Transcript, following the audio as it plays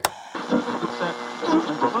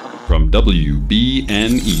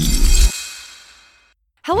WBNE.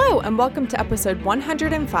 Hello, and welcome to episode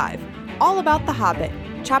 105, all about The Hobbit,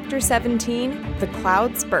 Chapter 17, The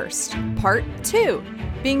Clouds Burst, Part 2,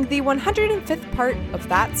 being the 105th part of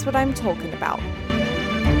That's What I'm Talking About.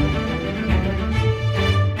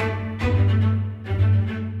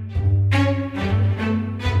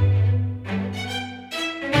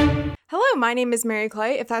 Hello, my name is Mary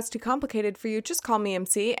Clay. If that's too complicated for you, just call me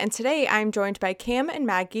MC, and today I'm joined by Cam and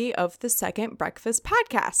Maggie of the Second Breakfast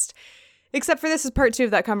Podcast. Except for this is part 2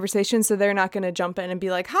 of that conversation, so they're not going to jump in and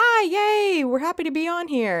be like, hi, yay, we're happy to be on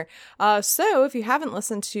here. So if you haven't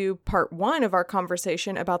listened to part 1 of our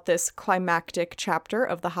conversation about this climactic chapter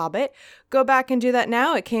of The Hobbit, go back and do that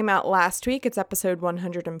now. It came out last week. It's episode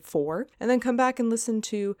 104. And then come back and listen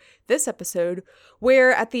to this episode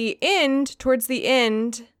where at the end, towards the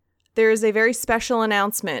end, there is a very special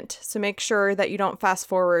announcement. So make sure that you don't fast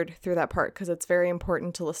forward through that part because it's very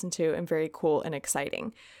important to listen to and very cool and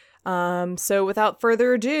exciting. So without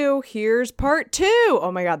further ado, here's part 2.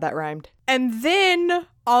 Oh my God, that rhymed. And then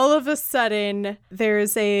all of a sudden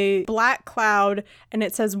there's a black cloud and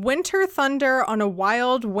it says winter thunder on a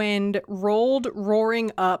wild wind rolled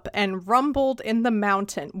roaring up and rumbled in the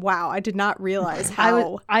mountain. Wow. I did not realize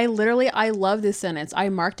how. I love this sentence. I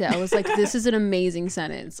marked it. I was like, this is an amazing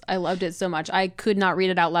sentence. I loved it so much. I could not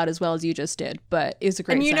read it out loud as well as you just did, but it was a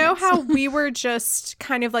great sentence. And you sentence. know how we were just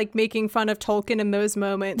kind of like making fun of Tolkien in those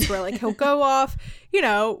moments where like he'll go off, you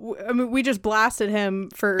know, I mean, we just blasted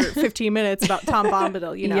him for 15 minutes about Tom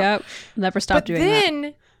Bombadil, you know. Yep. Never stop doing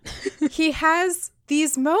that. But then he has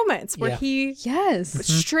these moments where he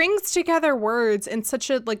strings together words in such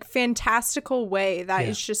a like fantastical way that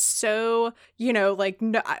is just so, you know, like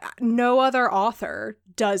no other author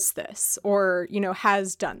does this or, you know,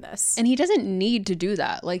 has done this. And he doesn't need to do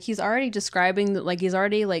that. Like he's already describing, like he's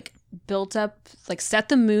already like built up, like set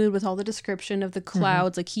the mood with all the description of the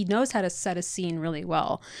clouds. Like he knows how to set a scene really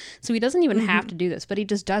well. So he doesn't even have to do this, but he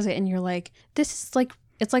just does it. And you're like, this is like,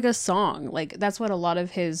 it's like a song. Like that's what a lot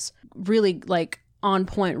of his really like on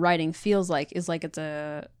point writing feels like, is like it's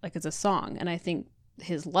a song. And I think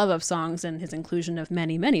his love of songs and his inclusion of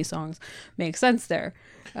many songs makes sense there.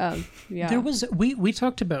 There was we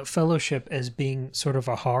talked about Fellowship as being sort of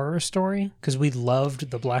a horror story because we loved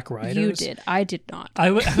the Black Riders. You did. I did not. I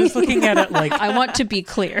was looking at it like I want to be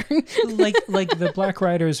clear. like the Black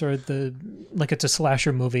Riders are like it's a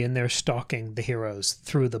slasher movie and they're stalking the heroes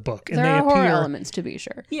through the book. And there are appear, horror elements to be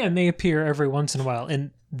sure. Yeah, and they appear every once in a while. And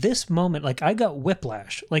this moment, like I got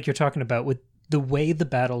whiplash, like you're talking about with the way the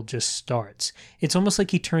battle just starts. It's almost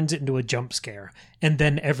like he turns it into a jump scare and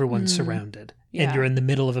then everyone's surrounded and you're in the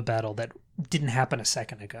middle of a battle that didn't happen a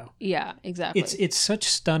second ago. Yeah, exactly. It's such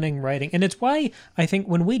stunning writing. And it's why I think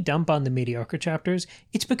when we dump on the mediocre chapters,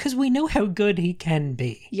 it's because we know how good he can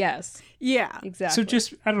be. Yes. Yeah. Exactly. So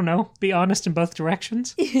just, I don't know, be honest in both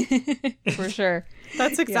directions. For sure.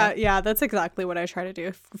 That's that's exactly what I try to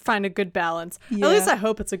do. Find a good balance. Yeah. At least I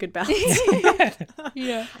hope it's a good balance.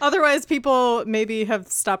 Yeah. Otherwise, people maybe have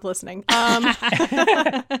stopped listening. But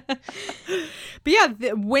yeah,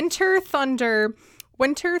 the winter thunder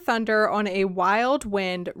on a wild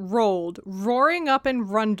wind rolled, roaring up and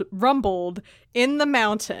rumbled in the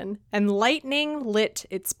mountain, and lightning lit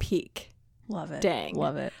its peak. Love it. Dang.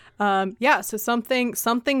 Love it. So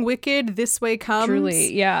something wicked this way comes.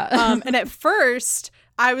 Truly, yeah. And at first,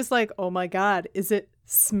 I was like, oh my God, is it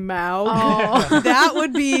Smaug? Oh. That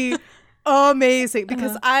would be amazing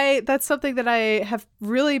because that's something that I have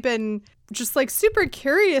really been just like super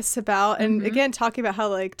curious about. And again, talking about how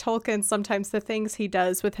like Tolkien, sometimes the things he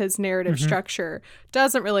does with his narrative structure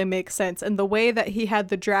doesn't really make sense. And the way that he had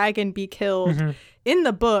the dragon be killed in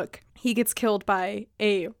the book, he gets killed by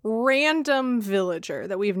a random villager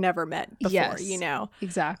that we've never met before, you know?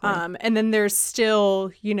 Exactly. And then there's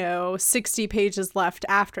still, 60 pages left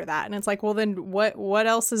after that. And it's like, well, then what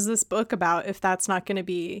else is this book about if that's not going to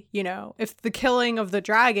be, if the killing of the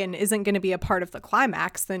dragon isn't going to be a part of the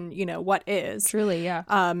climax, then, what is? Truly, yeah.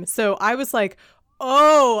 So I was like,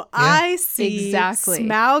 oh, yeah. I see. Exactly.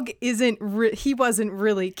 Smaug he wasn't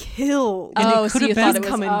really killed. And oh, it could so have you thought been it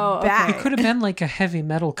was coming Okay. back. It could have been like a heavy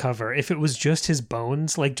metal cover if it was just his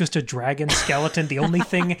bones, like just a dragon skeleton. The only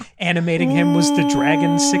thing animating him was the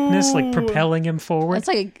dragon sickness, like propelling him forward. It's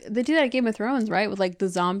like they do that at Game of Thrones, right? With like the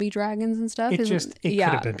zombie dragons and stuff. It could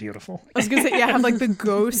have been beautiful. I was gonna say, have like the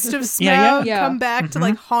ghost of Smaug come back to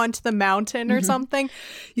like haunt the mountain or something.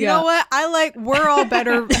 You know what? We're all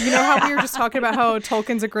better. You know how we were just talking about how no,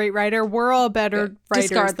 Tolkien's a great writer. We're all better writers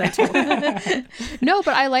Discard than Tolkien. No,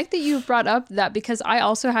 but I like that you brought up that, because I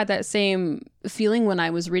also had that same feeling when I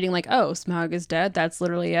was reading, like, oh, Smaug is dead. That's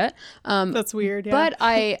literally it. That's weird. Yeah. But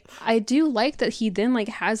I do like that he then like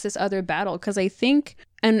has this other battle, because I think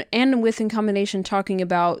and with in combination talking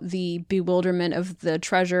about the bewilderment of the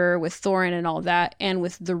treasure with Thorin and all that, and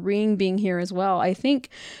with the ring being here as well, I think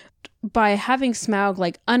by having Smaug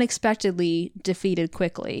like unexpectedly defeated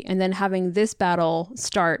quickly, and then having this battle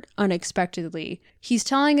start unexpectedly, he's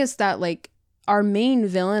telling us that like our main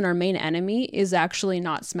villain, our main enemy is actually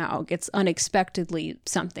not Smaug. It's unexpectedly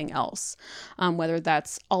something else. Whether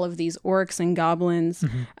that's all of these orcs and goblins.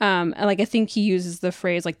 And like I think he uses the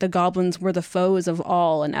phrase like the goblins were the foes of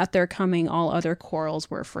all, and at their coming all other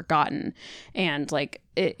quarrels were forgotten. And like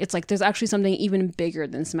it's like there's actually something even bigger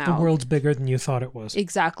than Smaug. The world's bigger than you thought it was.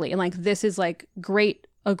 Exactly. And like this is like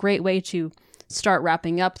a great way to start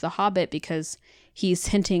wrapping up The Hobbit, because he's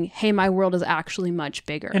hinting, hey, my world is actually much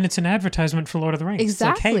bigger. And it's an advertisement for Lord of the Rings.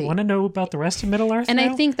 Exactly. It's like, hey, want to know about the rest of Middle-earth And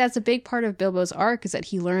now? I think that's a big part of Bilbo's arc, is that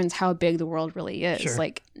he learns how big the world really is. Sure.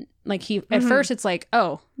 Like he at first it's like,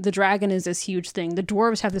 oh, the dragon is this huge thing. The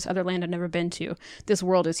dwarves have this other land I've never been to. This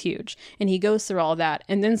world is huge. And he goes through all that.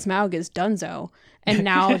 And then Smaug is donezo. And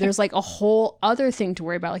now there's like a whole other thing to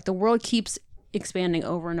worry about. Like the world keeps expanding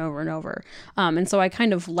over and over and over. And so I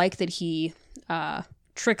kind of like that he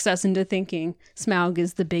tricks us into thinking Smaug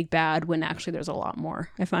is the big bad, when actually there's a lot more.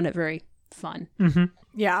 I found it very fun.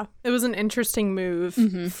 Yeah, it was an interesting move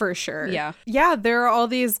for sure. Yeah, there are all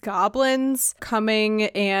these goblins coming,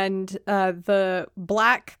 and the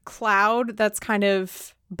black cloud that's kind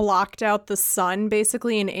of blocked out the sun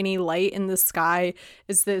basically, and any light in the sky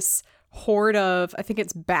is this horde of, I think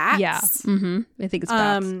it's bats. Yeah. I think it's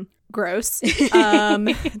bats. Gross.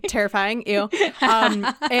 Terrifying. Ew.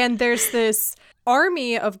 And there's this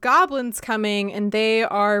army of goblins coming, and they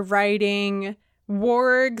are riding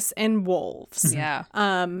wargs and wolves. Yeah.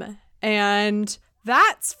 And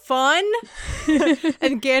that's fun.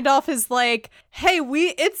 And Gandalf is like, hey,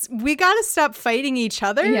 we gotta stop fighting each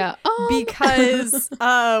other. Yeah. Because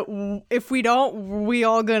if we don't, we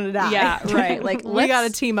all gonna die. Yeah, right. Like we gotta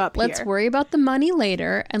team up Let's here. worry about the money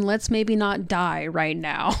later, and let's maybe not die right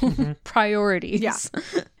now. Priorities. Yeah.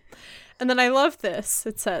 And then I love this.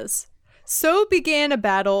 It says, so began a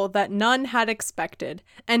battle that none had expected,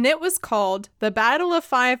 and it was called the Battle of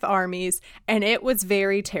Five Armies, and it was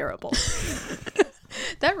very terrible.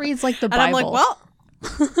 That reads like the And Bible. I'm like, well,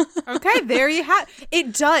 okay, there you have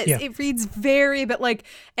it. Does. Yeah. It reads very, but like,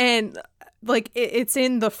 and like it's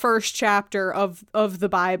in the first chapter of the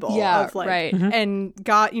Bible. Yeah, of like, right. And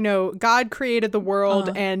God created the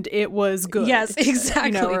world, and it was good. Yes,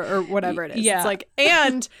 exactly. Or whatever it is. Yeah. It's like,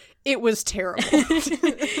 and it was terrible.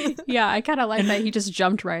 Yeah, I kind of like that he just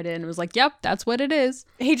jumped right in and was like, yep, that's what it is.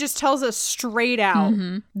 He just tells us straight out,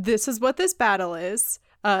 this is what this battle is.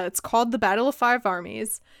 It's called the Battle of Five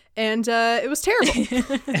Armies, and it was terrible.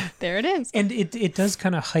 There it is. And it does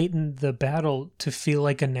kind of heighten the battle to feel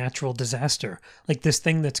like a natural disaster, like this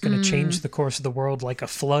thing that's going to change the course of the world like a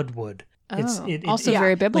flood would. Also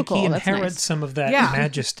very biblical. Like he That's inherits nice. some of that Yeah.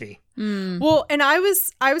 majesty. Well, and I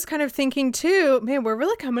was kind of thinking too, man, we're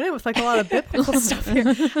really coming in with like a lot of biblical stuff here.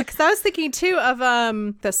 Because I was thinking too of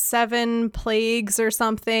the 7 plagues or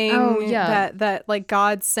something. Oh, yeah. That like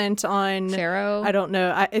God sent on Pharaoh. I don't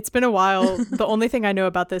know. It's been a while. The only thing I know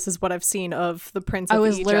about this is what I've seen of the Prince of I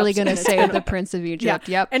Egypt. was literally going to and it's say been the Prince of Egypt.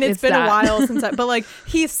 Yep. And it's been that. a while since but like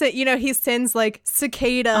he sends like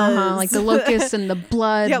cicadas. Like the locusts and the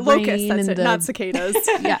blood. Yeah, locusts, rain that's and it, not cicadas.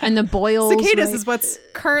 Yeah, and the boils. Cicadas right? is what's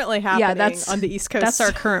currently happening that's on the East Coast. That's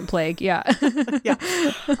our current plague. Yeah.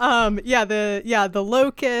 The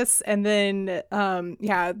locusts, and then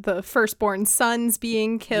the firstborn sons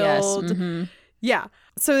being killed. Yes. Yeah.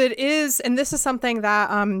 So it is, and this is something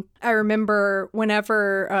that I remember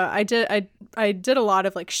whenever I did a lot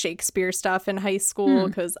of like Shakespeare stuff in high school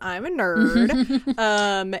because I'm a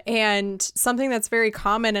nerd. And something that's very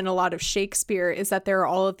common in a lot of Shakespeare is that there are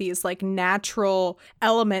all of these like natural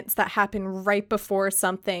elements that happen right before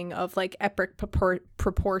something of like epic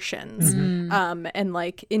proportions. And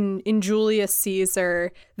like in Julius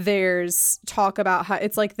Caesar, there's talk about how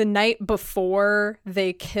it's like the night before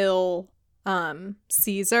they kill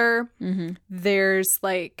Caesar, there's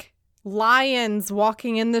like lions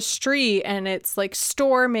walking in the street, and it's like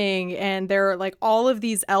storming, and there are like all of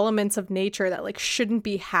these elements of nature that like shouldn't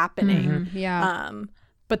be happening.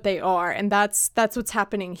 But they are, and that's what's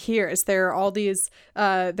happening here. Is there are all these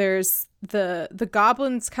there's the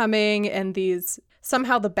goblins coming, and these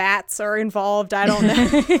somehow the bats are involved. I don't know.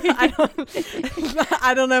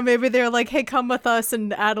 I don't know. Maybe they're like, hey, come with us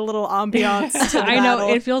and add a little ambiance to the I know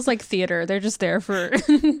battle. it feels like theater. They're just there for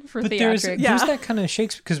But there's theatrics. that kind of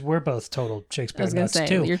Shakespeare, because we're both total I Shakespeare was gonna nuts say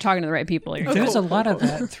too. you're talking to the right people. There's a lot of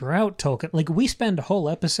that throughout Tolkien. Like, we spend a whole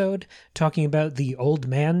episode talking about the old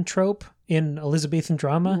man trope in Elizabethan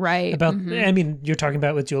drama. Right. About, I mean, you're talking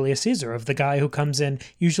about with Julius Caesar, of the guy who comes in,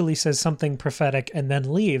 usually says something prophetic, and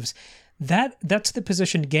then leaves. That's the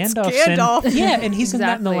position Gandalf's Gandalf. in. Yeah, and he's in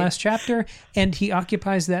that in the Exactly. last chapter, and he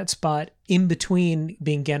occupies that spot in between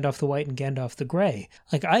being Gandalf the White and Gandalf the Grey.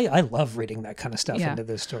 Like, I love reading that kind of stuff Yeah. into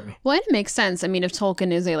this story. Well, it makes sense. I mean, if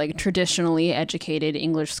Tolkien is a like traditionally educated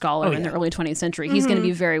English scholar in the early 20th century, he's going to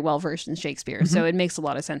be very well versed in Shakespeare. So it makes a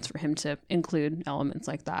lot of sense for him to include elements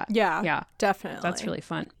like that. Yeah, Yeah. definitely. That's really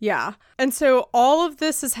fun. Yeah. And so all of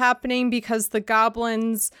this is happening because the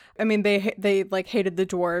goblins, I mean, they like hated the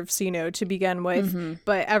dwarves, you know, to begin with.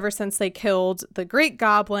 But ever since they killed the great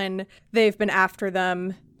goblin, they've been after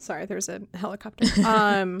them. Sorry, there's a helicopter.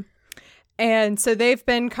 And so they've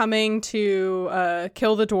been coming to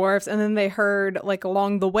kill the dwarves. And then they heard, like,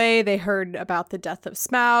 along the way, they heard about the death of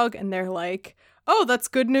Smaug. And they're like, oh, that's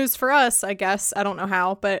good news for us, I guess. I don't know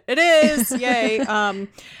how, but it is. Yay. And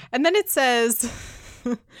then it says...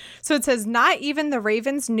 So it says, not even the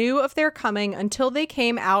ravens knew of their coming until they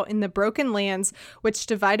came out in the broken lands which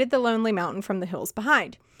divided the lonely mountain from the hills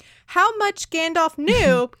behind. How much Gandalf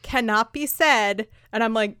knew cannot be said. And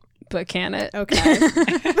I'm like, But can it? okay.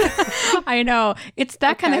 I know. It's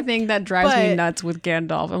that kind Okay. of thing that drives me But- nuts with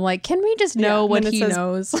Gandalf. I'm like, can we just know Yeah, what and it he says-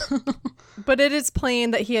 knows? But it is plain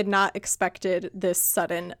that he had not expected this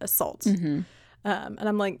sudden assault. And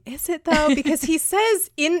I'm like, is it though? Because he says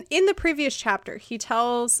in the previous chapter, he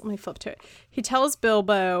tells, let me flip to it. He tells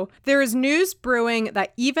Bilbo, there is news brewing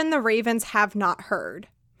that even the ravens have not heard.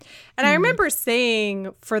 And I remember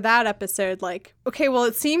saying for that episode, like, okay, well,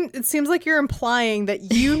 it seems like you're implying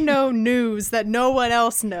that you know news that no one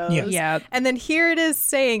else knows. Yes. Yeah. And then here it is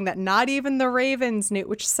saying that not even the ravens knew.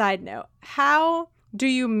 Which, side note, how do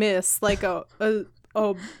you miss like a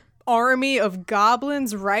army of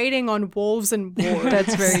goblins riding on wolves and boars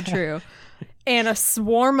That's very true. and a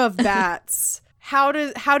swarm of bats? How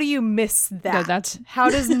do you miss that? No, that's- how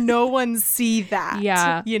does no one see that?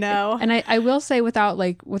 Yeah. You know? And I will say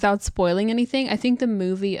without spoiling anything, I think the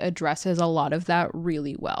movie addresses a lot of that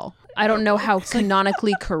really well. I don't know how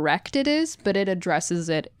canonically correct it is, but it addresses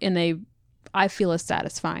it in I feel a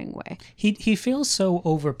satisfying way. He feels so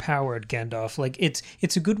overpowered, Gandalf. Like,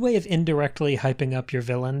 it's a good way of indirectly hyping up your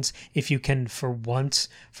villains if you can, for once,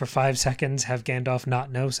 for 5 seconds, have Gandalf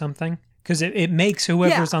not know something. Because it makes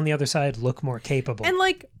whoever's on the other side look more capable. And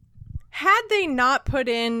like, had they not put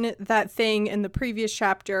in that thing in the previous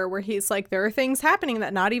chapter where he's like, there are things happening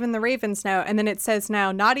that not even the ravens know. And then it says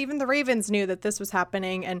now, not even the ravens knew that this was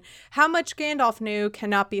happening. And how much Gandalf knew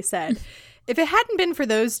cannot be said. If it hadn't been for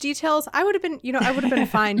those details, I would have been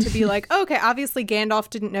fine to be like, oh, okay, obviously Gandalf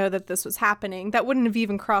didn't know that this was happening. That wouldn't have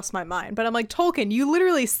even crossed my mind. But I'm like, Tolkien, you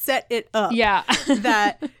literally set it up. Yeah.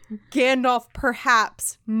 That Gandalf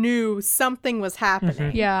perhaps knew something was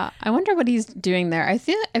happening. Yeah, I wonder what he's doing there. I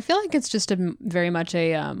feel like it's just very much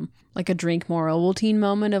a like a Drink More Ovaltine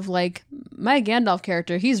moment of like, my Gandalf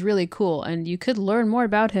character, he's really cool and you could learn more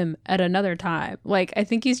about him at another time. Like, I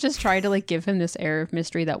think he's just trying to like give him this air of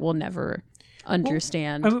mystery that we'll never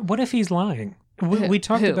understand. What if he's lying? We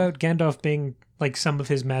talked Who? about Gandalf being, like, some of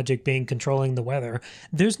his magic being controlling the weather.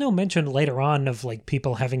 There's no mention later on of, like,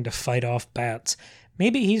 people having to fight off bats.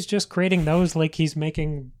 Maybe he's just creating those, like he's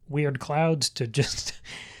making weird clouds to just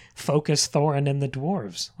focus Thorin and the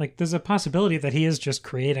dwarves. Like, there's a possibility that he is just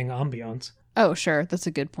creating ambiance. Oh, sure, that's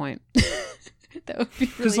a good point. That would be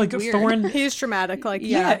Because, really like, weird. Thorin... He's dramatic, like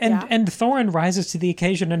And Thorin rises to the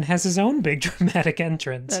occasion and has his own big dramatic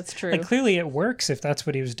entrance. That's true. Like, clearly it works if that's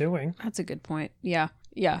what he was doing. That's a good point. Yeah,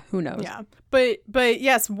 who knows? Yeah. But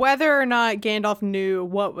yes, whether or not Gandalf knew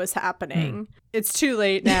what was happening, it's too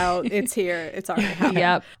late now. It's here. It's already happened.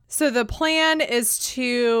 Yep. So the plan is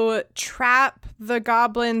to trap the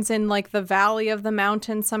goblins in like the valley of the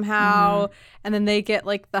mountain somehow, and then they get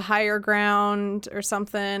like the higher ground or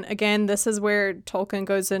something. Again, this is where Tolkien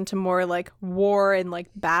goes into more like war and like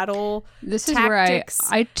battle. This is tactics.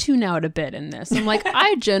 where I tune out a bit in this. I'm like,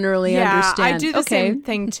 I generally Yeah, understand. I do the okay, same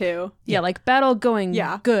thing too. yeah, like battle going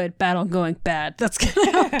Yeah. good, battle going bad. That's kind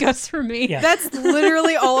of how it goes for me. Yeah. That's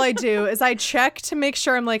literally all I do is I check to make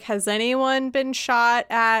sure I'm like, has anyone been shot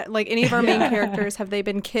at? Like any of our main characters, have they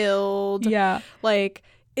been killed? Yeah. Like,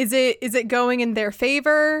 Is it going in their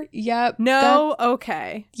favor? Yep. No?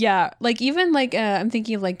 Okay. Yeah, like even like I'm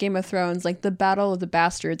thinking of like Game of Thrones, like the Battle of the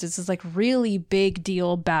Bastards. It's this like really big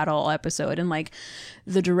deal battle episode, and like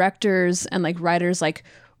the directors and like writers like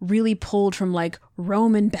really pulled from like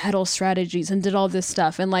Roman battle strategies and did all this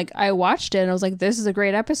stuff. And like I watched it and I was like, this is a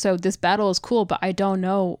great episode. This battle is cool, but I don't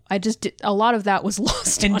know. A lot of that was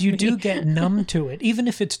lost. And on you me. do get numb to it, even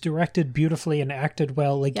if it's directed beautifully and acted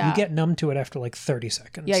well. Like you get numb to it after like 30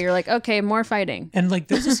 seconds. Yeah, you're like, okay, more fighting. And like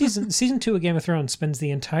there's a season 2 of Game of Thrones spends the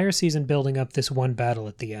entire season building up this one battle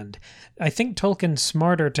at the end. I think Tolkien's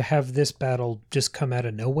smarter to have this battle just come out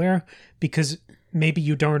of nowhere, because maybe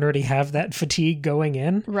you don't already have that fatigue going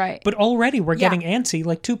in. Right. But already we're getting antsy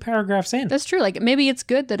like 2 paragraphs in. That's true. Like maybe it's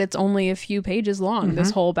good that it's only a few pages long,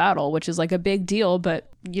 this whole battle, which is like a big deal, but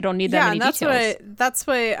you don't need that many details. That's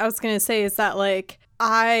what I was going to say, is that like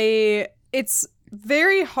it's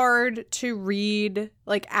very hard to read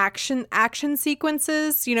like action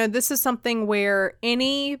sequences. You know, this is something where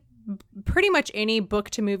pretty much any book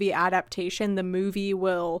to movie adaptation, the movie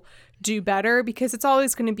will do better, because it's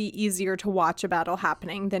always going to be easier to watch a battle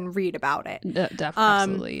happening than read about it. Definitely,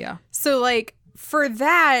 absolutely, yeah. So like for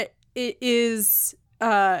that, it is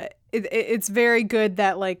it's very good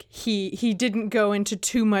that like he didn't go into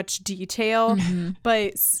too much detail,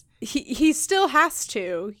 but he still has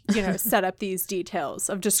to, you know, set up these details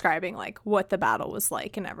of describing like what the battle was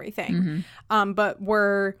like and everything. But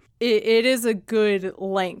it is a good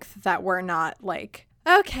length that we're not like,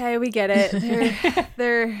 okay, we get it.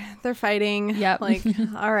 They're fighting. Yep. Like,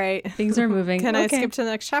 all right, Things are moving. Can Okay. I skip to the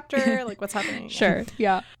next chapter? Like, what's happening? Sure.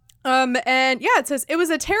 Yeah. And yeah, it says it was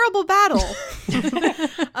a terrible battle.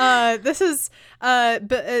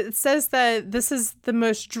 But it says that this is the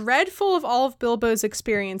most dreadful of all of Bilbo's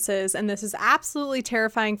experiences, and this is absolutely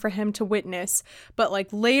terrifying for him to witness. But like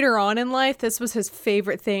later on in life, this was his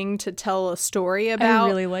favorite thing to tell a story about. I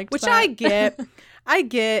really liked which that. I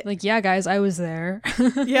get. Like, yeah, guys, I was there.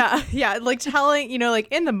 Yeah. Like telling, you know, like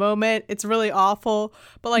in the moment, it's really awful.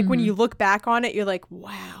 But like when you look back on it, you're like,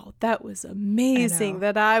 wow, that was amazing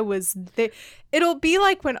that I was there. It'll be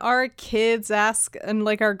like when our kids ask, and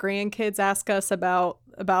like our grandkids ask us about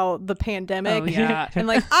the pandemic. Oh, yeah. And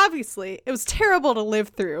like, obviously, it was terrible to live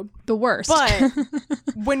through. The worst. But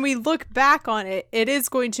when we look back on it, it is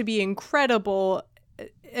going to be incredible.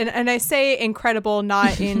 And I say incredible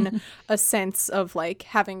not in a sense of like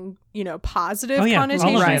having, you know, positive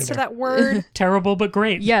connotations to that word. Terrible but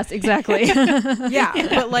great. Yes, exactly. Yeah,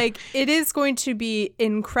 but like it is going to be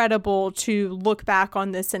incredible to look back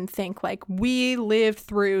on this and think like we lived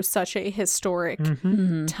through such a historic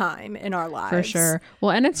time in our lives. For sure.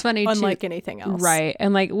 Well, and it's funny unlike too. anything else. Right.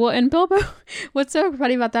 And like, well, and Bilbo, what's so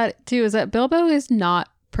funny about that too is that Bilbo is not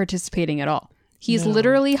participating at all. He's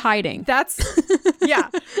literally hiding. That's, yeah.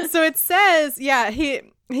 So it says, yeah,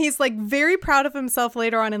 he's like very proud of himself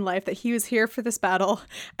later on in life that he was here for this battle.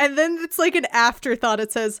 And then it's like an afterthought.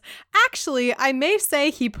 It says, actually, I may say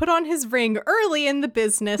he put on his ring early in the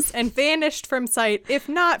business and vanished from sight, if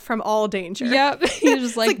not from all danger. Yep. He was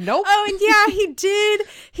just like, nope. Oh, and yeah,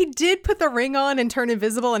 he did put the ring on and turn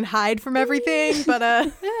invisible and hide from everything. But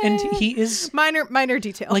and he is minor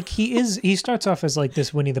detail. Like he starts off as like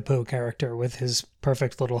this Winnie the Pooh character with his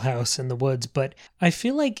perfect little house in the woods, but I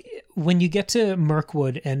feel like when you get to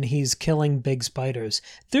Mirkwood and he's killing big spiders,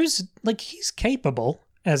 there's like, he's capable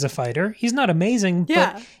as a fighter. He's not amazing,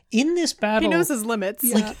 but in this battle, he knows his limits.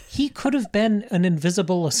 Like he could have been an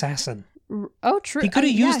invisible assassin. Oh, true. He could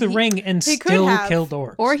have used the ring and still killed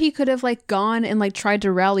orcs. Or he could have like gone and like tried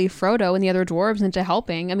to rally Frodo and the other dwarves into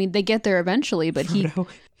helping. I mean, they get there eventually, but Frodo.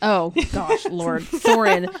 Oh gosh, Lord.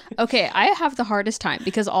 Thorin. Okay, I have the hardest time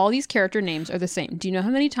because all these character names are the same. Do you know how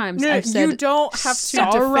many times I've said you don't have to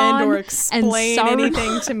Sauron defend or explain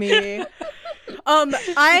anything to me.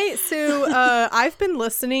 I've been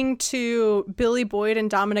listening to Billy Boyd and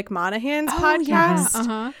Dominic Monaghan's podcast.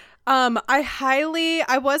 Yeah.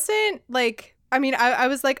 I wasn't like, I mean, I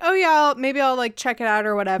was like, oh yeah, maybe I'll like check it out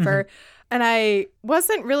or whatever. And I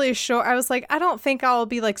wasn't really sure. I was like, I don't think I'll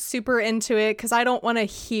be like super into it because I don't want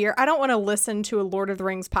to listen to a Lord of the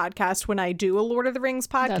Rings podcast when I do a Lord of the Rings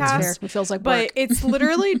podcast. That's fair. It feels like work. But it's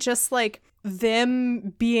literally just like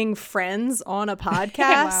them being friends on a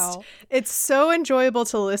podcast. Wow. It's so enjoyable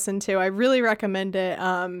to listen to. I really recommend it,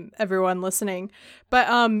 everyone listening. But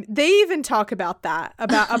they even talk about that,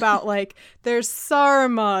 about like there's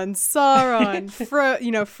Sauron,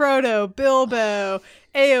 Frodo, Bilbo,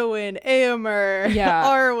 Éowyn, Éomer,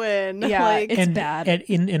 Arwen. Yeah, like, it's bad.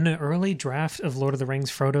 In an early draft of Lord of the Rings,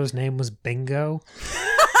 Frodo's name was Bingo.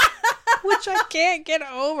 which I can't get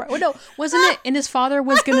over. Oh no, wasn't it? And his father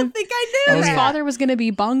was I gonna. don't think I knew His that. father was gonna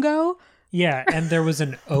be Bongo. Yeah, and there was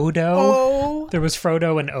an Odo. Oh, There was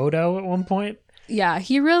Frodo and Odo at one point. Yeah,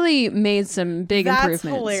 he really made some big That's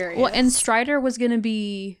improvements. hilarious. Well, and Strider was gonna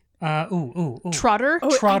be Ooh. Trotter.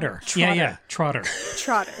 Trotter. Yeah, Trotter.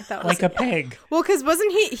 Trotter. That was Like a pig. Well, because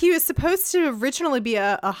wasn't he was supposed to originally be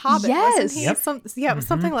a hobbit, Yes. wasn't he? Yep. It was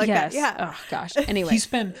something like Yes. that. Yeah. Oh gosh. Anyway. He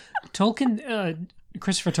spent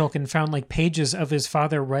Christopher Tolkien found like pages of his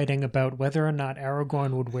father writing about whether or not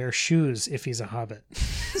Aragorn would wear shoes if he's a hobbit.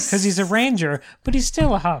 Because he's a ranger, but he's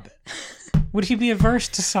still a hobbit. Would he be averse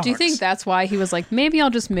to socks? Do you think that's why he was like, maybe I'll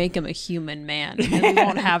just make him a human man and we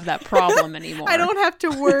won't have that problem anymore? I don't have to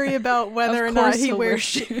worry about whether or Of not course he he'll wears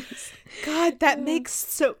wear shoes. God, that makes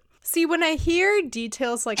so. See, when I hear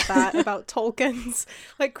details like that about Tolkien's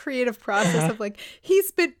like creative process of like he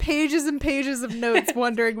spent pages and pages of notes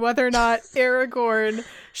wondering whether or not Aragorn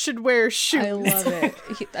should wear shoes. I love it.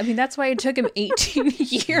 I mean, that's why it took him 18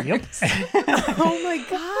 years. Yep. Oh my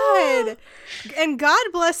god. And God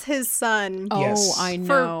bless his son. Oh, Yes. I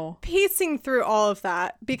For know. pacing through all of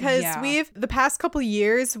that, because Yeah. the past couple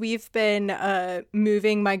years we've been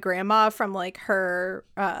moving my grandma from like her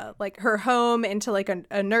home into like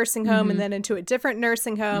a nursing home and then into a different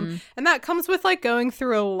nursing home, and that comes with like going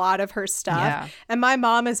through a lot of her stuff. Yeah. And my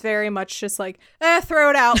mom is very much just like throw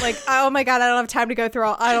it out, like oh my god, I don't have time to go through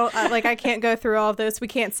all I can't go through all of this, we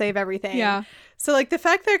can't save everything. Yeah. So, like, the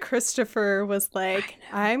fact that Christopher was like,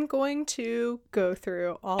 I'm going to go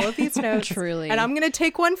through all of these notes. Truly. And I'm going to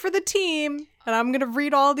take one for the team. And I'm going to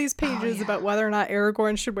read all these pages about whether or not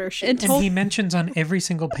Aragorn should wear shoes. And he mentions on every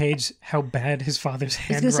single page how bad his father's I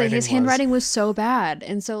was handwriting gonna say his was. handwriting was so bad,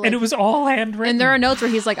 and so like, And it was all handwritten. and there are notes where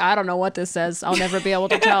he's like, I don't know what this says. I'll never be able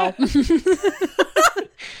to tell.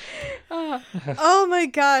 Oh my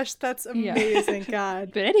gosh, that's amazing.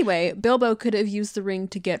 God. But anyway, Bilbo could have used the ring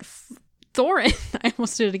to get Thorin. I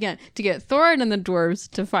almost did it again. To get Thorin and the dwarves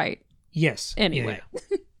to fight. Yes. Anyway.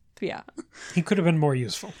 Yeah. Yeah. He could have been more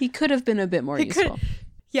useful. He could have been a bit more useful.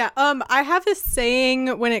 Yeah, I have this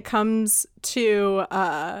saying when it comes to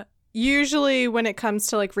usually when it comes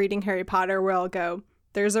to like reading Harry Potter, where I'll go,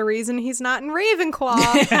 there's a reason he's not in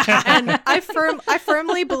Ravenclaw. And I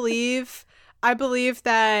firmly believe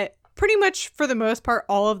that pretty much for the most part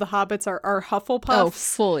all of the hobbits are Hufflepuffs. Oh,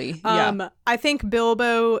 fully. Yeah. I think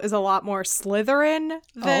Bilbo is a lot more Slytherin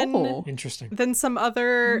than Interesting. some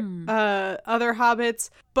other other hobbits,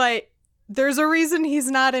 but there's a reason he's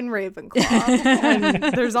not in Ravenclaw. And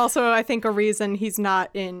there's also, I think, a reason he's not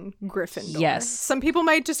in Gryffindor. Yes. Some people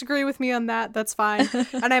might disagree with me on that. That's fine.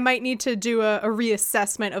 And I might need to do a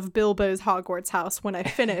reassessment of Bilbo's Hogwarts house when I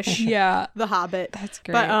finish Yeah. The Hobbit. That's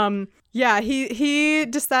great. But yeah, he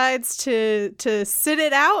decides to sit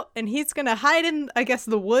it out, and he's gonna hide in, I guess,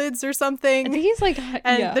 the woods or something. I think he's like,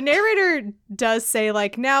 And the narrator does say,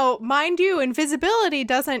 like, now, mind you, invisibility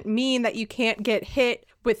doesn't mean that you can't get hit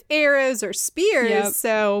with arrows or spears. Yep.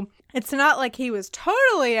 So it's not like he was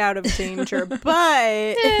totally out of danger, but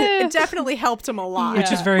it definitely helped him a lot.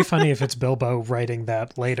 Which is very funny if it's Bilbo writing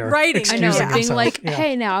that later. Writing, I know, excusing yeah. being himself. like, Yeah.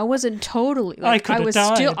 hey, now I wasn't totally. Like, I could have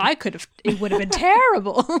died. I could have. It would have been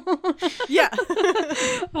terrible. Yeah.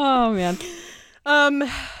 Oh man.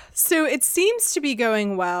 So it seems to be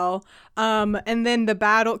going well. And then the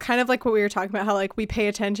battle, kind of like what we were talking about, how like we pay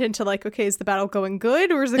attention to like, okay, is the battle going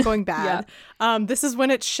good or is it going bad? This is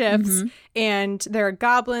when it shifts, and there are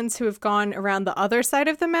goblins who have gone around the other side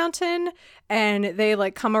of the mountain, and they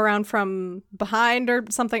like come around from behind or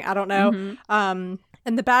something. I don't know.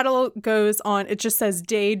 And the battle goes on. It just says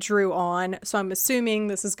day drew on. So I'm assuming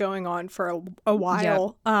this is going on for a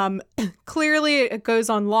while. Clearly it goes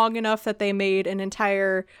on long enough that they made an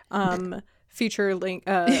entire feature length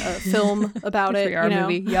film about it. 3-hour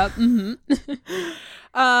movie. Yep.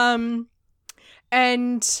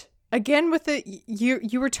 And again with it,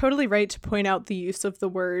 you were totally right to point out the use of the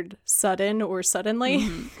word sudden or suddenly,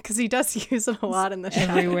 because he does use it a lot in the show.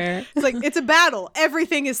 Everywhere. It's like, it's a battle.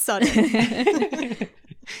 Everything is sudden.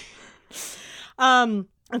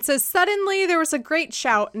 It says, suddenly there was a great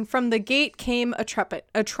shout, and from the gate came a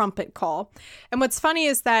trumpet call. And what's funny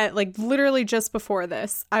is that, like, literally just before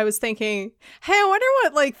this, I was thinking, hey, I wonder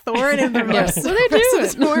what, like, Thorin and the rest of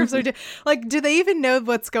the dwarves are doing. Like, do they even know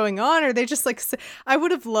what's going on? Or are they just, like, I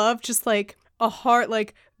would have loved just, like, a hard,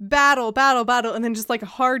 like, battle, and then just, like, a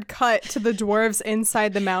hard cut to the dwarves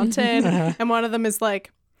inside the mountain. And one of them is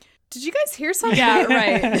like, did you guys hear something? Yeah,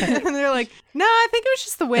 right. And they're like, no, I think it was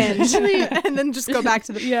just the wind. And then just go back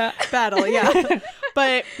to the battle. Yeah.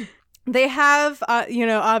 But they have,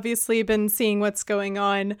 obviously been seeing what's going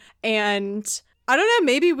on. And I don't know.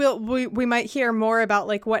 Maybe we might hear more about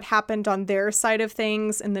like what happened on their side of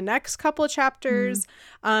things in the next couple of chapters.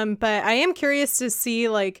 But I am curious to see,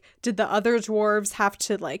 like, did the other dwarves have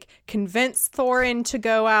to like convince Thorin to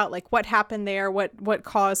go out? Like, what happened there? What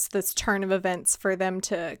caused this turn of events for them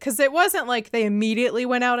to? Because it wasn't like they immediately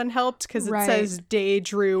went out and helped, because it says day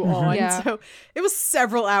drew on. Yeah. So it was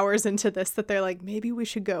several hours into this that they're like, maybe we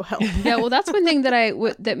should go help. Yeah. Well, that's one thing that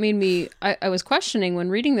that made me I was questioning when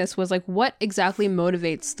reading this was like, what exactly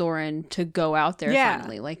motivates Thorin to go out there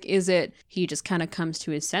finally? Like, is it he just kind of comes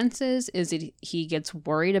to his senses? Is it he gets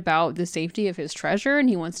worried about the safety of his treasure and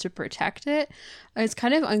he wants to protect it? It's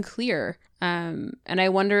kind of unclear. And I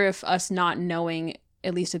wonder if us not knowing,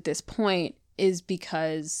 at least at this point, is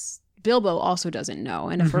because Bilbo also doesn't know,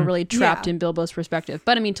 and if we're really trapped in Bilbo's perspective.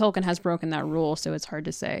 But I mean, Tolkien has broken that rule, so it's hard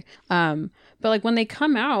to say. But like when they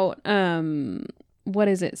come out, what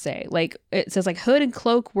does it say? Like, it says like hood and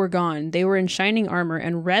cloak were gone. They were in shining armor,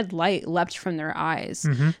 and red light leapt from their eyes.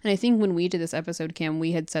 And I think when we did this episode, Cam,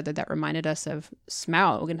 we had said that reminded us of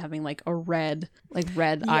Smaug and having like red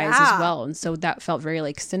eyes as well. And so that felt very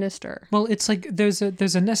like sinister. Well, it's like there's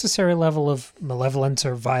a necessary level of malevolence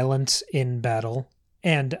or violence in battle.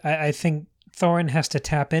 And I think Thorin has to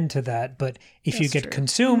tap into that, but if you get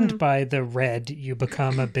consumed by the red, you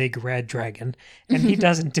become a big red dragon, and he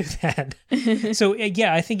doesn't do that. So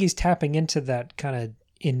yeah, I think he's tapping into that kind of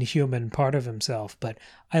inhuman part of himself, but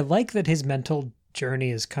I like that his mental journey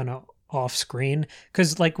is kind of off screen,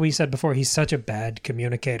 because like we said before, he's such a bad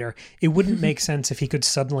communicator. It wouldn't make sense if he could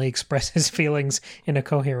suddenly express his feelings in a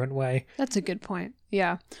coherent way. That's a good point.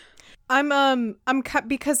 Yeah. I'm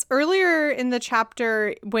because earlier in the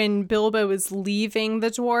chapter when Bilbo is leaving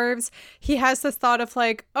the dwarves, he has this thought of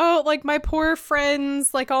like, oh, like my poor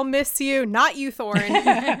friends, like I'll miss you, not you,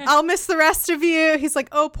 Thorin. I'll miss the rest of you. He's like,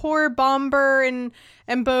 oh, poor Bomber and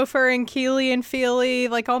Bofur and Keely and Feely,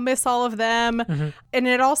 like I'll miss all of them. And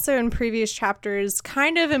it also in previous chapters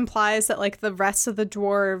kind of implies that like the rest of the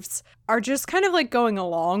dwarves are just kind of like going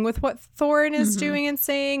along with what Thorin is doing and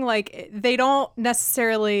saying. Like they don't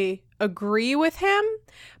necessarily agree with him,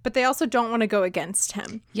 but they also don't want to go against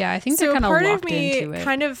him. Yeah, I think they're kind of locked into it. So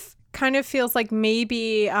part of me kind of feels like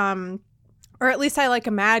maybe or at least I like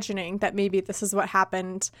imagining that maybe this is what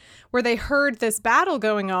happened, where they heard this battle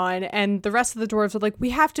going on and the rest of the dwarves were like,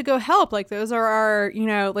 we have to go help. Like, those are our, you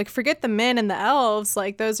know, like, forget the men and the elves.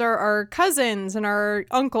 Like, those are our cousins and our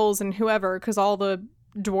uncles and whoever, because all the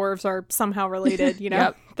dwarves are somehow related, you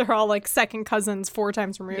know? They're all, like, second cousins 4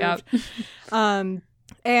 times removed.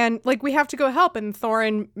 And, like, we have to go help. And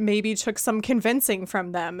Thorin maybe took some convincing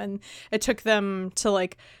from them. And it took them to,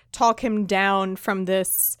 like, talk him down from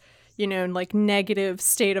this, you know, like negative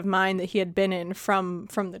state of mind that he had been in from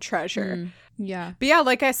the treasure. Yeah. But yeah,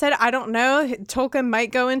 like I said, I don't know. Tolkien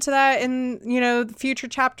might go into that in, you know, future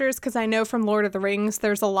chapters, because I know from Lord of the Rings,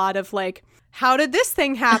 there's a lot of like, how did this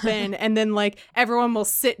thing happen? And then like everyone will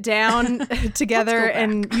sit down together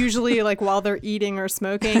and usually like while they're eating or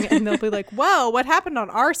smoking, and they'll be like, well, what happened on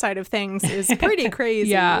our side of things is pretty crazy.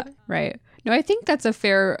 Yeah, right. No, I think that's a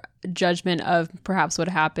fair judgment of perhaps what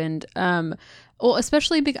happened. Well,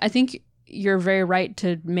 especially because I think you're very right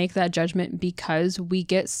to make that judgment, because we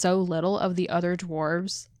get so little of the other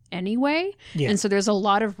dwarves anyway. And so there's a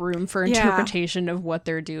lot of room for interpretation of what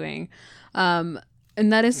they're doing. And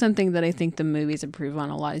that is something that I think the movies improve on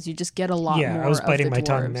a lot, is you just get a lot more of the dwarves. Yeah, I was biting my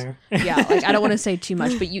tongue there. Like I don't want to say too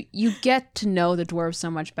much, but you get to know the dwarves so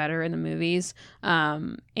much better in the movies.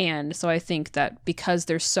 And so I think that because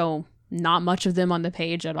there's so not much of them on the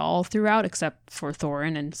page at all throughout, except for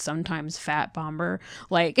Thorin and sometimes Fat Bomber.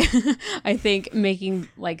 Like, I think making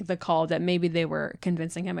like the call that maybe they were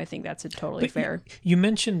convincing him, I think that's totally fair. You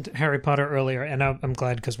mentioned Harry Potter earlier, and I'm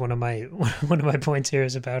glad, because one of my points here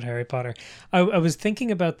is about Harry Potter. I was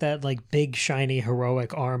thinking about that like big shiny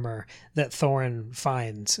heroic armor that Thorin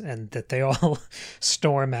finds and that they all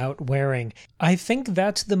storm out wearing. I think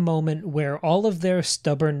that's the moment where all of their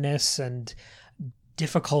stubbornness and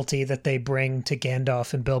difficulty that they bring to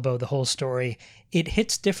Gandalf and Bilbo, the whole story, it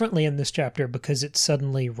hits differently in this chapter because it's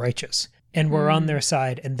suddenly righteous. And we're on their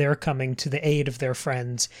side, and they're coming to the aid of their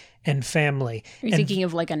friends and family. Are you thinking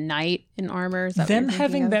of like a knight in armor? Is that them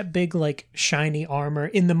having that big like shiny armor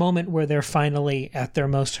in the moment where they're finally at their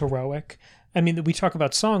most heroic. I mean, we talk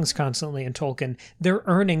about songs constantly in Tolkien. They're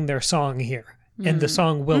earning their song here. and the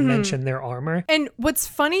song will mention their armor. And what's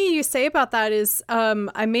funny you say about that is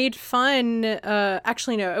I made fun.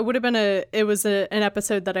 Actually, no, it was an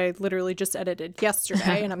episode that I literally just edited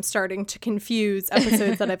yesterday, and I'm starting to confuse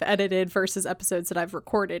episodes that I've edited versus episodes that I've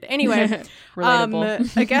recorded. Anyway,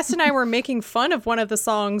 a guest and I were making fun of one of the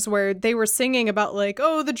songs where they were singing about like,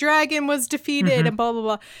 oh, the dragon was defeated and blah, blah,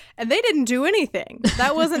 blah. And they didn't do anything.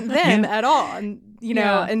 That wasn't them at all. And, you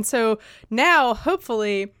know, and so now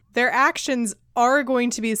hopefully their actions are going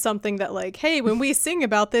to be something that like, hey, when we sing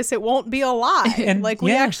about this, it won't be a lie. And like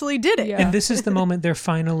we actually did it. And this is the moment they're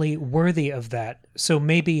finally worthy of that. So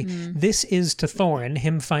maybe this is to Thorin,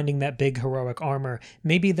 him finding that big heroic armor.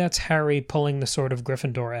 Maybe that's Harry pulling the sword of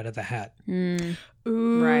Gryffindor out of the hat. Ooh.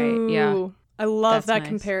 Right, yeah. I love That's that nice.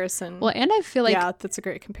 comparison. Well, and I feel like that's a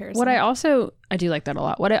great comparison. what I do like that a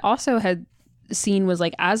lot. What I also had seen was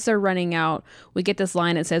like as they're running out, we get this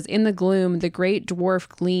line. It says, "In the gloom, the great dwarf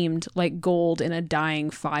gleamed like gold in a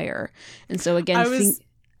dying fire." And so again,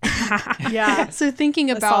 so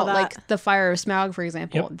thinking about like the fire of Smaug, for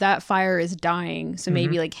example, that fire is dying. So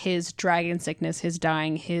maybe like his dragon sickness, his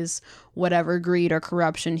dying, his whatever greed or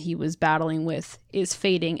corruption he was battling with is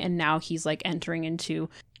fading, and now he's like entering into,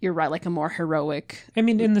 you're right, like a more heroic. I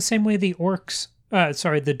mean, in the same way the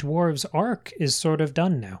dwarves' arc is sort of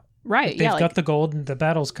done now. Right. They've got the gold and the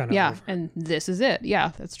battle's kind of over. And this is it.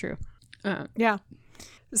 Yeah, that's true.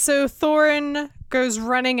 So Thorin goes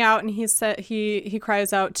running out and he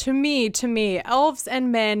cries out, to me, elves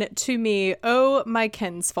and men, to me, oh my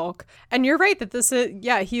kinsfolk. And you're right that this is,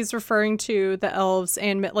 he's referring to the elves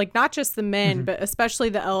and like not just the men, but especially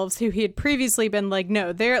the elves who he had previously been like,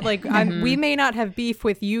 no, they're like, we may not have beef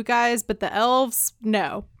with you guys, but the elves,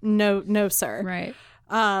 no, sir. Right.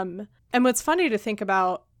 And what's funny to think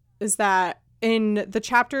about is that in the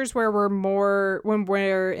chapters where when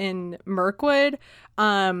we're in Mirkwood,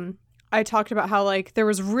 I talked about how like there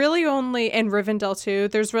was really only, in Rivendell too,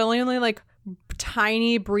 there's really only like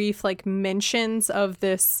tiny brief like mentions of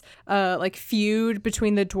this like feud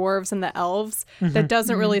between the dwarves and the elves that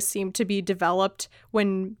doesn't really seem to be developed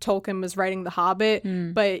when Tolkien was writing The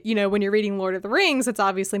Hobbit. But you know, when you're reading Lord of the Rings, it's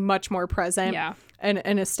obviously much more present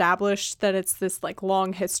and established that it's this like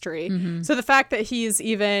long history. So the fact that he's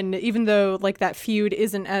even though like that feud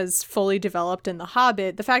isn't as fully developed in The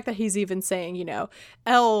Hobbit, the fact that he's even saying, you know,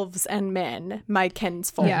 elves and men, my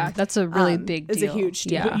kinsfolk. Yeah, that's a really big deal. Is a huge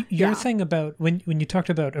deal. Your thing about when you talked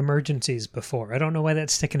about emergencies before, I don't know why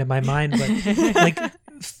that's sticking in my mind, but like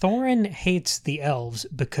Thorin hates the elves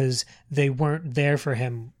because they weren't there for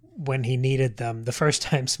him when he needed them the first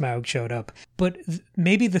time Smaug showed up. But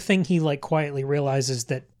maybe the thing he like quietly realizes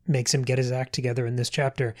that makes him get his act together in this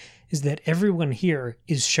chapter is that everyone here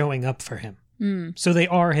is showing up for him. So they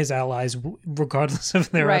are his allies regardless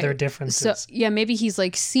of their other differences. So maybe he's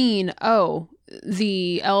like seen, oh,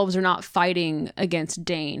 the elves are not fighting against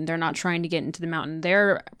Dane. They're not trying to get into the mountain.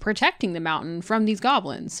 They're protecting the mountain from these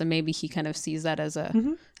goblins. So maybe he kind of sees that as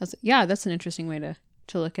that's an interesting way to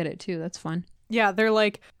look at it too. That's fun. Yeah, they're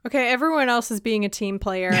like, okay, everyone else is being a team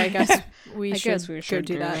player. I guess we should go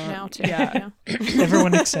do that now too. Yeah.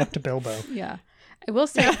 Everyone except Bilbo. Yeah. I will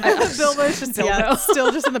say Bilbo's just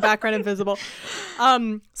still just in the background, invisible.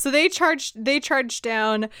 So they charge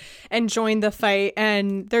down and join the fight,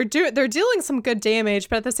 and they're dealing some good damage,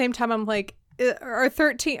 but at the same time I'm like, are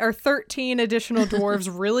 13 additional dwarves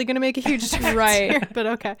really going to make a huge difference? Right. Here? But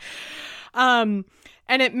okay. And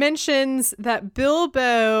it mentions that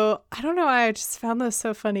Bilbo, I don't know why I just found this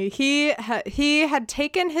so funny. He had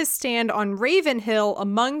taken his stand on Ravenhill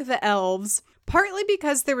among the elves, partly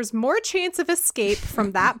because there was more chance of escape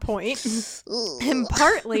from that point, and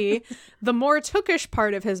partly the more tookish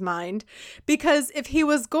part of his mind, because if he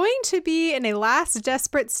was going to be in a last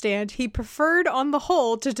desperate stand, he preferred on the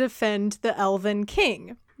whole to defend the Elven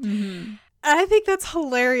King. I think that's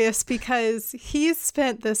hilarious because he's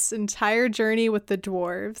spent this entire journey with the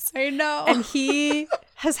dwarves. I know. And he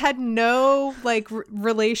has had no like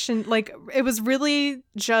relation, like it was really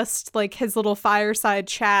just like his little fireside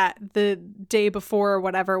chat the day before or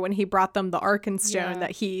whatever when he brought them the Arkenstone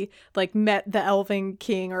that he like met the Elven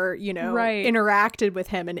King or, you know, interacted with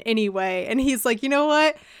him in any way. And he's like, you know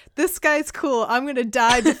what? This guy's cool. I'm going to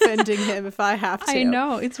die defending him if I have to. I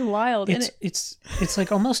know. It's wild. It's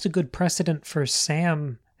like almost a good precedent for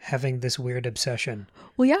Sam having this weird obsession.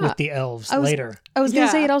 Well, yeah. with the elves I was- later. I was gonna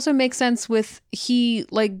say Yeah. it also makes sense with he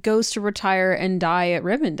like goes to retire and die at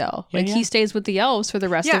Rivendell. Like yeah. he stays with the elves for the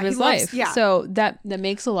rest Yeah, of his he loves- life. yeah. So that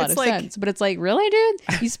makes a lot It's of like- sense. But it's like, really,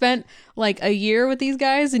 dude? You spent like a year with these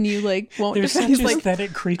guys and you like won't They're defend. such He's like,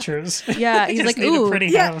 aesthetic creatures. yeah, They he's just like, need ooh, a pretty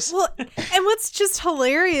Yeah, house. well, and what's just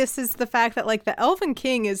hilarious is the fact that like the Elven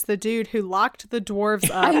King is the dude who locked the dwarves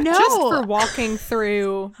up I know. just for walking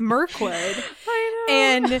through Mirkwood.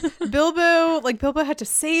 And Bilbo had to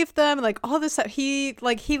save them, like all this stuff. He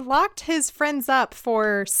locked his friends up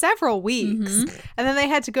for several weeks, and then they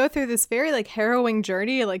had to go through this very like harrowing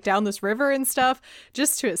journey, like down this river and stuff,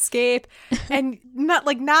 just to escape. And not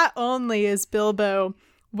only is Bilbo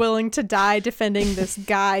willing to die defending this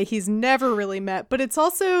guy he's never really met, but it's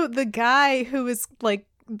also the guy who is like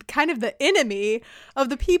kind of the enemy of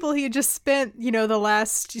the people he had just spent, the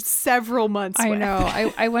last several months I with. know.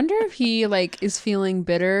 I wonder if he like is feeling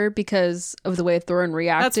bitter because of the way Thorin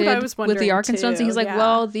reacted what I was with the wondering, Arkenstones. too, He's like, yeah.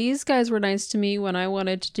 well, these guys were nice to me when I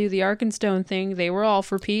wanted to do the Arkenstone thing. They were all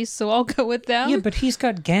for peace, so I'll go with them. Yeah, but he's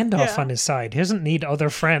got Gandalf Yeah. on his side. He doesn't need other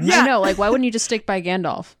friends. Yeah. I know. Like, why wouldn't you just stick by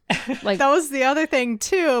Gandalf? Like, That was the other thing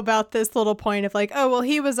too about this little point of like, oh, well,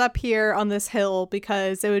 he was up here on this hill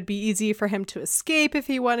because it would be easy for him to escape if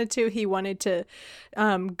he wanted to. He wanted to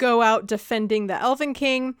go out defending the Elven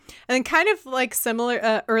King. And then kind of like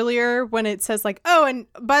similar earlier when it says like, oh, and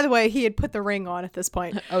by the way, he had put the ring on at this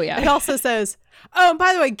point. oh yeah. It also says, oh, and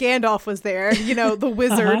by the way, Gandalf was there, the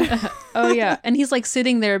wizard. Oh yeah. And he's like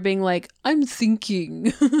sitting there being like, I'm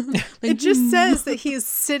thinking. It just says that he's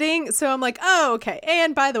sitting. So I'm like, oh, okay.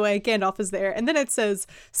 And by the way, Gandalf is there. And then it says,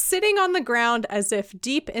 sitting on the ground as if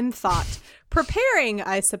deep in thought, preparing,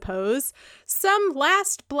 I suppose, some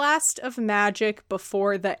last blast of magic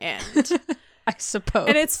before the end. I suppose.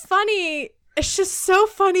 And it's funny. It's just so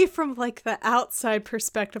funny from like the outside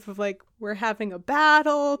perspective of like, we're having a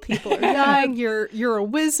battle, people are dying, you're a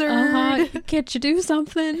wizard. Can't you do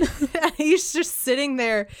something? He's just sitting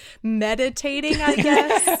there meditating, I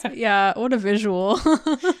guess. Yeah, what a visual.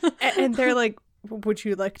 And they're like, would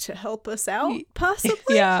you like to help us out,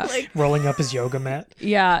 possibly? Yeah. Like, Rolling up his yoga mat.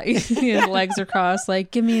 Yeah, his legs are crossed.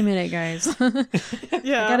 Like, give me a minute, guys.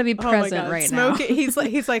 yeah. gotta be Oh my present God. right Smoke now. it.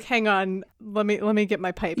 He's like, hang on, let me get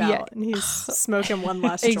my pipe Yeah. out, and he's smoking one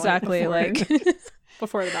last joint Exactly.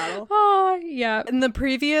 before the battle. Oh yeah. In the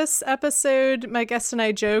previous episode, my guest and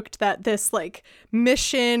I joked that this like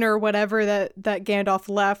mission or whatever that Gandalf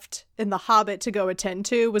left in The Hobbit to go attend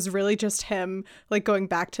to was really just him like going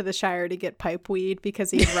back to the Shire to get pipe weed because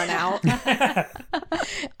he had run out.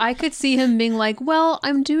 I could see him being like, well,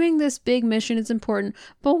 I'm doing this big mission. It's important.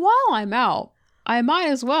 But while I'm out, I might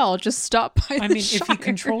as well just stop by the I mean, if Shire. he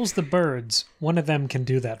controls the birds, one of them can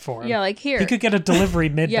do that for him. Yeah, like here. He could get a delivery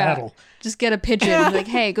mid-battle. Just get a pigeon and be like,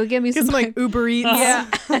 hey, go get me He's some like Uber Eats. Yeah.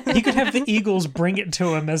 He could have the eagles bring it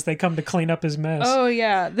to him as they come to clean up his mess. Oh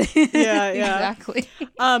yeah. Yeah. Exactly.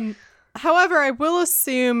 However, I will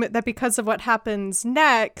assume that because of what happens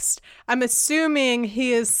next, I'm assuming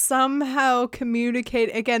he is somehow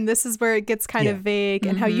communicating. Again, this is where it gets kind of vague,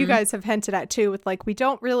 and how you guys have hinted at too, with like, we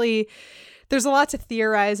don't really. There's a lot to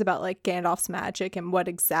theorize about like Gandalf's magic and what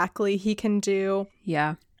exactly he can do.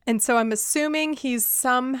 Yeah. And so I'm assuming he's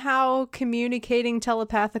somehow communicating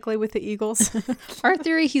telepathically with the eagles. Our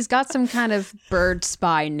theory, he's got some kind of bird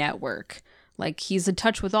spy network. Like he's in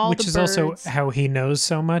touch with all Which the is birds. also how he knows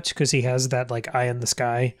so much, because he has that like eye in the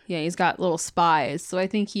sky. Yeah, he's got little spies. So I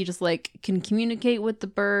think he just like can communicate with the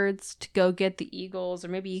birds to go get the eagles, or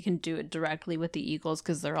maybe he can do it directly with the eagles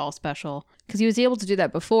because they're all special. Because he was able to do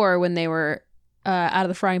that before when they were out of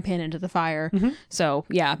the frying pan into the fire. So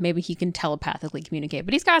yeah, maybe he can telepathically communicate.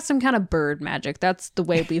 But he's got some kind of bird magic. That's the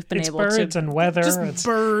way we've been It's able birds to. and weather. Just It's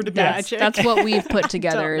bird That's, magic. that's what we've put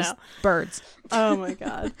together Don't is know. birds. Oh my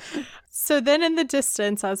God. So then in the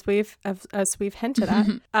distance, as we've hinted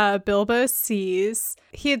at, Bilbo sees,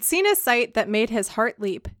 he had seen a sight that made his heart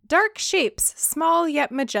leap. Dark shapes, small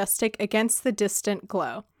yet majestic against the distant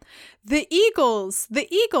glow. The eagles,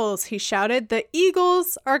 he shouted, the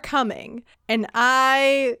eagles are coming. And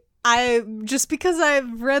I just because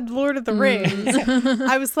I've read Lord of the Rings,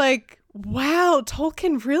 I was like, wow,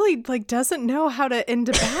 Tolkien really like doesn't know how to end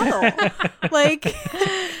a battle. Like,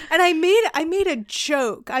 and I made a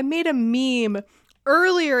joke. I made a meme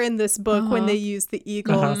earlier in this book when they used the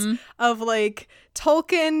eagles of like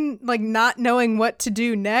Tolkien like not knowing what to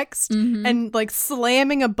do next and like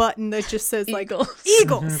slamming a button that just says like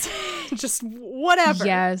eagles. Just whatever.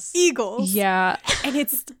 Yes. Eagles. Yeah. And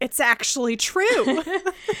it's actually true.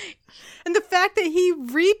 And the fact that he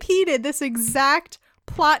repeated this exact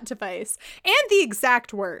plot device and the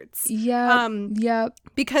exact words. Yeah. Yeah.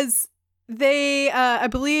 Because they, I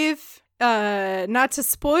believe, not to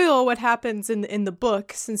spoil what happens in the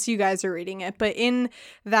book since you guys are reading it, but in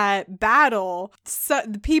that battle,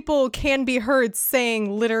 the people can be heard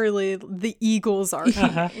saying literally the eagles are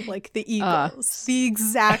here. Like the eagles, the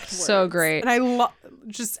exact words. So great. And I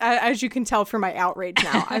just as you can tell from my outrage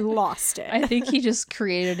now, I lost it. I think he just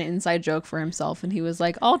created an inside joke for himself, and he was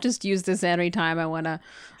like, "I'll just use this anytime I wanna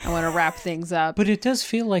wrap things up." But it does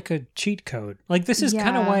feel like a cheat code. Like this is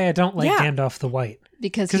kind of why I don't like Gandalf the White.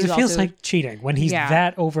 Because it feels also like cheating when he's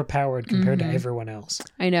that overpowered compared to everyone else.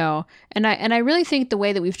 I know. And I really think the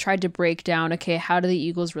way that we've tried to break down, okay, how do the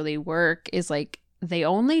eagles really work is like they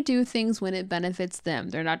only do things when it benefits them.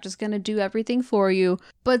 They're not just going to do everything for you,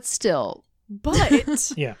 but still.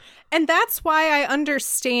 But yeah. And that's why I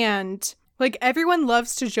understand, like, everyone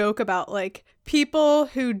loves to joke about, like, people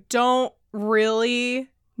who don't really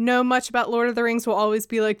know much about Lord of the Rings will always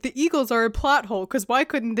be like, the eagles are a plot hole, because why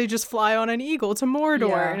couldn't they just fly on an eagle to Mordor?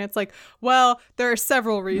 Yeah. And it's like, well, there are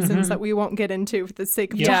several reasons that we won't get into for the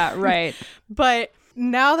sake of time. Yeah, right. But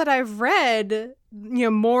now that I've read,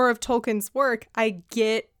 more of Tolkien's work, I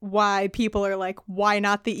get why people are like, why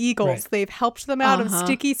not the eagles? Right. They've helped them out of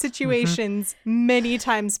sticky situations many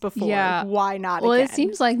times before. Yeah. Why not again? It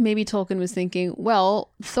seems like maybe Tolkien was thinking,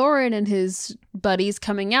 well, Thorin and his buddies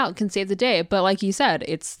coming out can save the day. But like you said,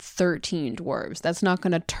 it's 13 dwarves. That's not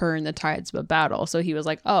going to turn the tides of a battle. So he was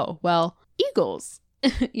like, oh, well, eagles.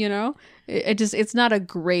 It's not a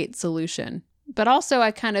great solution. But also,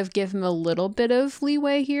 I kind of give him a little bit of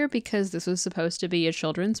leeway here because this was supposed to be a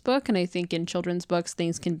children's book. And I think in children's books,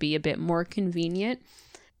 things can be a bit more convenient.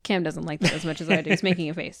 Cam doesn't like that as much as I do. He's making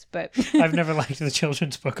a face, but... I've never liked the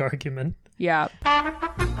children's book argument. Yeah.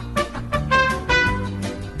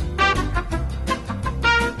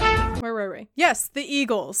 Where were we? Yes, the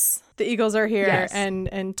eagles. The eagles are here, and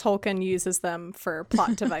Tolkien uses them for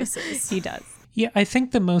plot devices. He does. Yeah, I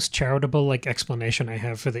think the most charitable explanation I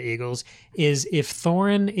have for the eagles is if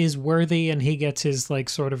Thorin is worthy and he gets his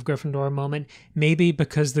sort of Gryffindor moment, maybe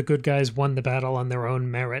because the good guys won the battle on their own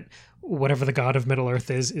merit, whatever the god of Middle-earth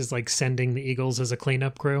is sending the eagles as a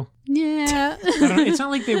cleanup crew. Yeah. It's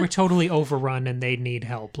not like they were totally overrun and they need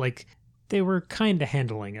help. They were kind of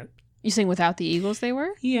handling it. You saying without the eagles they were?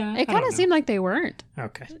 Yeah. It kind of seemed like they weren't.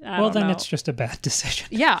 Okay. Well, then it's just a bad decision.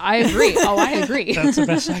 Yeah, I agree. Oh, I agree. That's the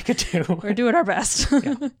best I could do. We're doing our best.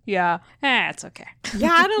 Yeah. It's okay.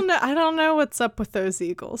 Yeah, I don't know what's up with those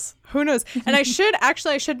eagles. Who knows? And I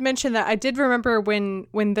should mention that I did remember when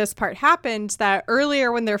this part happened that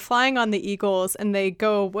earlier when they're flying on the eagles and they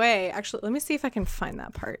go away. Actually, let me see if I can find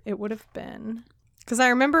that part. It would have been because I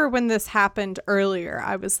remember when this happened earlier,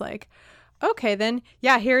 I was like, okay, then.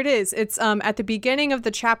 Yeah, here it is. It's at the beginning of the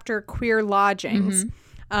chapter Queer Lodgings.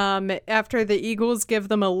 After the eagles give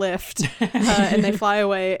them a lift and they fly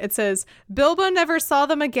away, it says, Bilbo never saw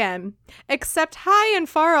them again, except high and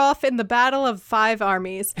far off in the battle of 5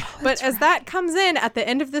 armies. But as that comes in at the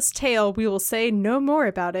end of this tale, we will say no more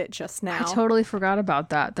about it just now. I totally forgot about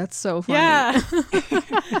that. That's so funny. Yeah.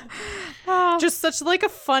 Just such a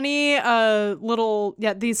funny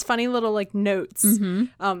these funny little notes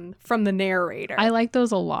from the narrator. I like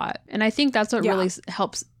those a lot. And I think that's what really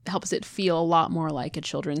helps it feel a lot more like a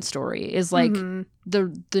children's story is the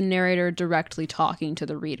narrator directly talking to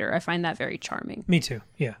the reader. I find that very charming. Me too.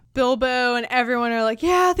 Yeah. Bilbo and everyone are like,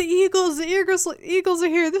 yeah, the eagles are here.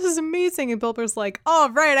 This is amazing. And Bilbo's like, all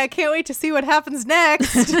right, I can't wait to see what happens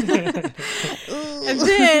next. And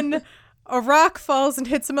then a rock falls and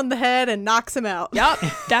hits him on the head and knocks him out. Yep,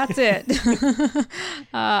 that's it.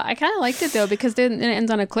 I kind of liked it, though, because then it ends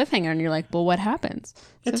on a cliffhanger, and you're like, well, what happens?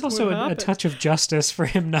 It's also a touch of justice for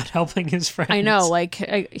him not helping his friends. I know,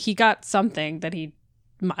 he got something that he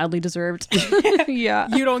mildly deserved. Yeah.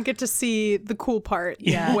 You don't get to see the cool part.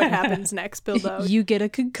 Yeah. What happens next, Bilbo. You get a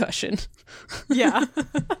concussion. Yeah.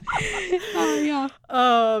 Oh, yeah.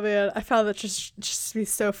 Oh, man. I found that just to be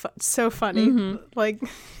so funny.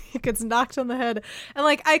 He gets knocked on the head. And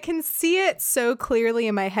I can see it so clearly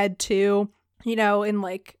in my head too,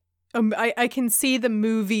 in I can see the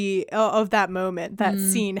movie of that moment, that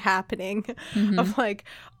scene happening of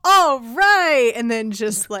all right. And then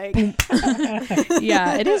just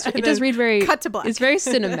yeah, it does read very, cut to black. It's very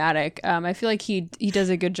cinematic. I feel like he does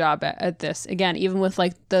a good job at this. Again, even with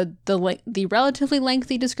the relatively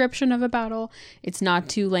lengthy description of a battle, it's not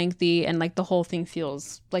too lengthy. And the whole thing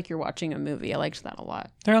feels like you're watching a movie. I liked that a lot.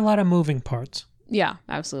 There are a lot of moving parts. Yeah,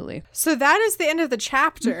 absolutely. So that is the end of the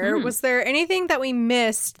chapter. Was there anything that we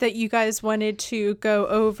missed that you guys wanted to go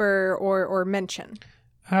over or mention?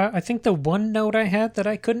 I think the one note I had that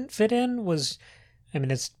I couldn't fit in was,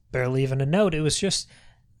 it's barely even a note. It was just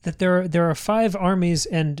that there are 5 armies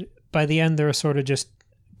and by the end, there are sort of just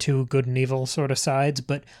two good and evil sort of sides,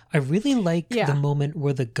 but I really like the moment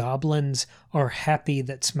where the goblins are happy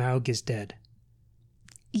that Smaug is dead.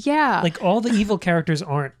 Yeah. Like, all the evil characters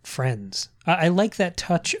aren't friends. I like that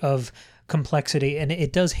touch of complexity, and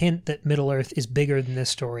it does hint that Middle-earth is bigger than this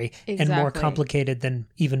story and more complicated than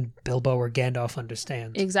even Bilbo or Gandalf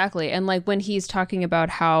understands. Exactly. And like when he's talking about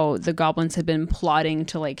how the goblins had been plotting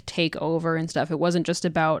to like take over and stuff, it wasn't just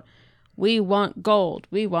about we want gold,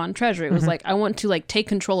 we want treasure. It was like, I want to like take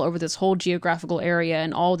control over this whole geographical area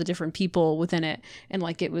and all the different people within it. And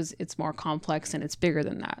like it's more complex and it's bigger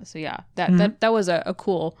than that. So yeah, that was a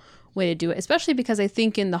cool way to do it, especially because I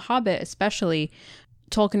think in The Hobbit especially,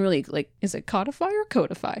 Tolkien really, like, is it codify or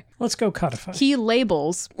codify? Let's go codify. He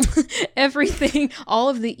labels everything, all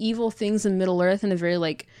of the evil things in Middle-earth in a very,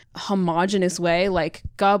 like, homogenous way. Like,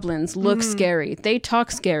 goblins look scary. They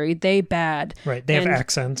talk scary. They bad. Right. They have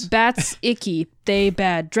accents. Bats icky. They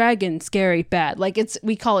bad. Dragon scary. Bad. Like,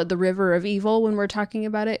 we call it the river of evil when we're talking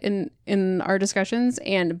about it in our discussions.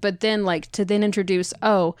 But then, like, to then introduce,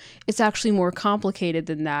 it's actually more complicated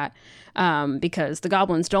than that. Because the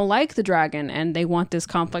goblins don't like the dragon and they want this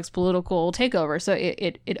complex political takeover. So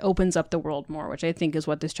it opens up the world more, which I think is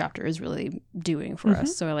what this chapter is really doing for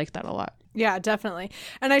us. So I like that a lot. Yeah, definitely.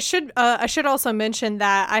 And I should also mention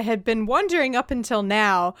that I had been wondering up until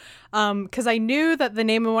now, because I knew that the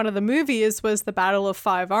name of one of the movies was The Battle of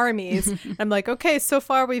Five Armies. I'm like, okay, so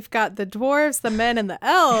far we've got the dwarves, the men, and the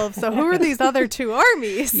elves. So who are these other two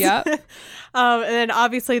armies? Yeah. And then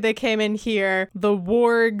obviously they came in here, the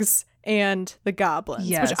wargs and the goblins,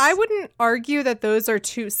 which I wouldn't argue that those are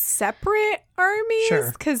two separate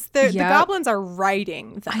armies, because the goblins are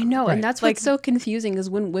riding them. I know, and that's what's so confusing is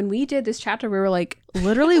when we did this chapter, we were like,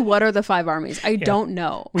 literally, what are the five armies? I don't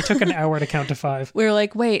know. We took an hour to count to five. We were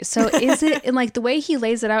like, wait, so is it, and like the way he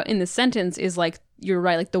lays it out in the sentence is like, you're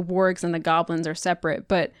right, like the wargs and the goblins are separate,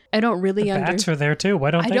 but I don't really understand. Bats are there too.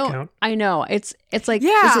 Why don't they count? I know. It's like,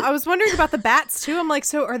 I was wondering about the bats too. I'm like,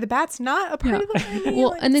 so are the bats not a part of the army?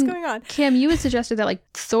 Well, like, and then what's going on? Cam, you had suggested that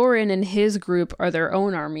like Thorin and his group are their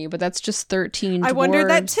own army, but that's just 13 dwarves. I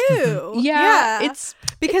wondered that too. Yeah. It's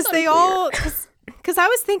because they all... Because I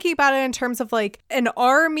was thinking about it in terms of like an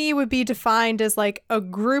army would be defined as like a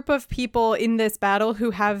group of people in this battle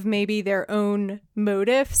who have maybe their own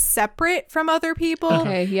motive separate from other people.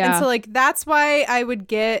 Okay, yeah. And so like that's why I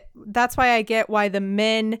get why the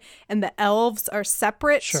men and the elves are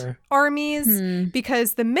separate armies,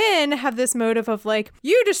 because the men have this motive of like,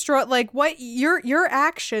 you destroy, like what your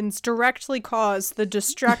actions directly cause the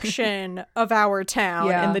destruction of our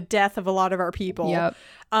town and the death of a lot of our people. Yep.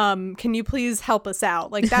 Can you please help us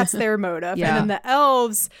out? Like that's their motive. And then the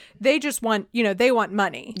elves, they just want, they want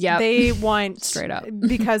money. Yeah. They want straight up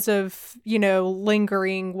because of,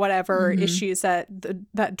 lingering whatever issues that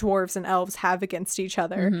dwarves and elves have against each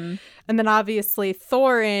other. And then obviously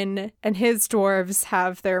Thorin and his dwarves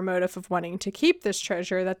have their motive of wanting to keep this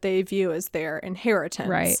treasure that they view as their inheritance.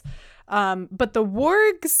 Right. But the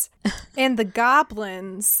wargs and the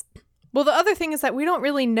goblins, well, the other thing is that we don't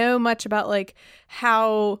really know much about like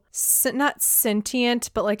how, not sentient,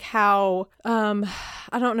 but like how,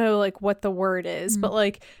 I don't know like what the word is, but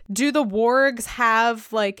like, do the wargs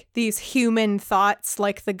have like these human thoughts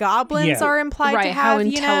like the goblins are implied to have? How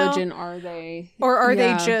intelligent are they? Or are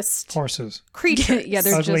they just horses? Creatures.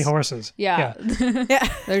 They're ugly just horses. Yeah.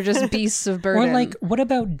 They're just beasts of burden. Or like, what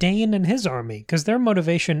about Dane and his army? Because their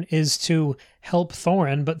motivation is to help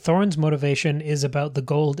Thorin, but Thorin's motivation is about the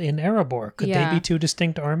gold in Erebor. Could they be two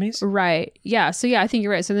distinct armies? Right. Yeah. So yeah, I think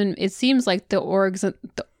you're right. So then it seems like the wargs and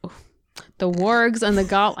the wargs and the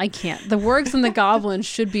the wargs and the goblins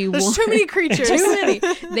should be There's too many creatures. Too many.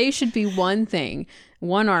 They should be one thing,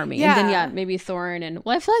 one army. Yeah. And then maybe Thorin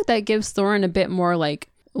I feel like that gives Thorin a bit more like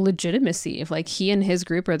legitimacy if like he and his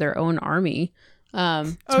group are their own army.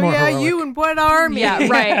 Heroic. You and what army? Yeah,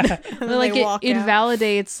 right. Like it out.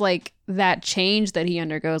 validates like that change that he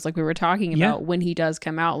undergoes, like we were talking about when he does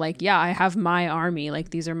come out. Like, I have my army. Like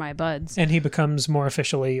these are my buds. And he becomes more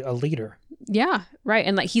officially a leader. Yeah, right.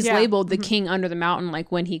 And like he's labeled the king under the mountain.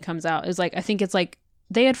 Like when he comes out, is like I think it's like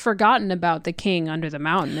they had forgotten about the king under the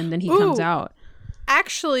mountain, and then he comes out.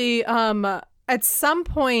 Actually, at some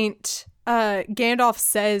point, Gandalf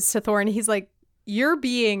says to Thorin, he's like, "You're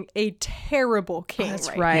being a terrible king." That's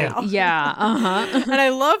right. Now. Yeah. And I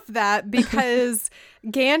love that because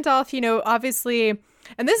Gandalf, obviously,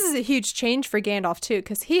 and this is a huge change for Gandalf too,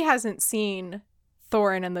 because he hasn't seen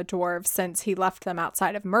Thorin and the dwarves since he left them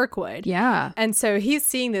outside of Mirkwood. Yeah. And so he's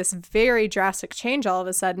seeing this very drastic change all of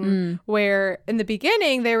a sudden, where in the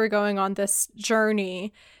beginning they were going on this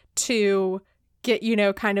journey to get,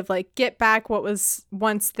 kind of like get back what was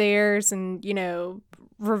once theirs and,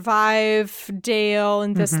 revive Dale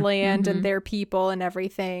and this land and their people and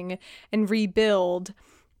everything and rebuild.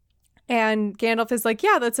 And Gandalf is like,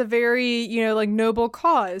 yeah, that's a very, like noble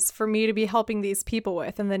cause for me to be helping these people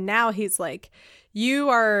with. And then now he's like, you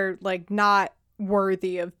are like not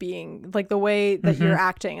worthy of being, like the way that you're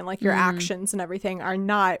acting and like your actions and everything are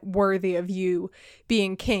not worthy of you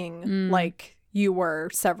being king like you were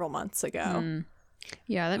several months ago.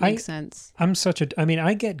 Yeah, that makes sense. I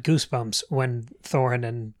get goosebumps when Thorin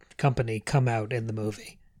and company come out in the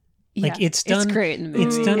movie. Like it's done, it's great in the movie.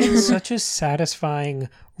 It's done in such a satisfying,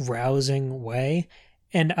 rousing way.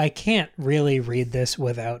 And I can't really read this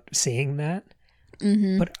without seeing that.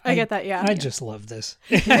 But I get that, yeah. I just love this.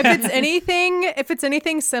 If it's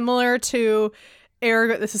anything similar to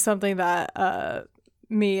Aragorn, this is something that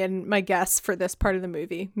me and my guests for this part of the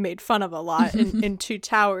movie made fun of a lot in Two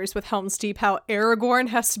Towers with Helm's Deep, how Aragorn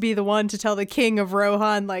has to be the one to tell the king of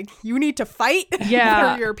Rohan, like, you need to fight for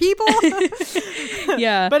your people.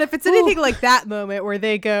 Yeah. But if it's anything like that moment where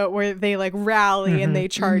they like rally and they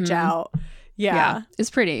charge out. Yeah,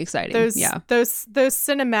 it's pretty exciting. Those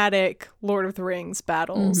cinematic Lord of the Rings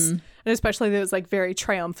battles, and especially those like very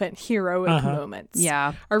triumphant heroic moments,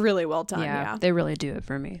 are really well done. Yeah, they really do it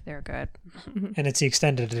for me. They're good. And it's the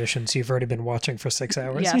extended edition, so you've already been watching for 6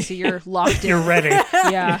 hours. Yeah, so you're locked in. You're ready.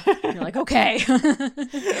 Yeah, you're like, okay.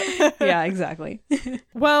 Yeah, exactly.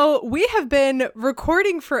 Well, we have been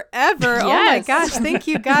recording forever. Yes. Oh my gosh, thank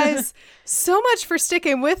you guys so much for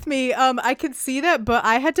sticking with me. I could see that, but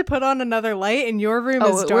I had to put on another light, and your room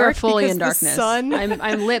is dark. We're fully in because darkness. The sun,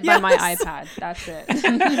 I'm lit by my iPad. That's it.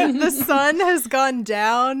 The sun has gone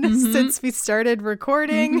down since we started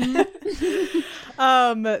recording.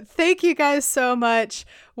 Thank you guys so much.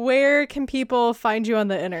 Where can people find you on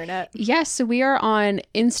the internet? Yes, so we are on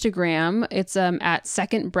Instagram. It's at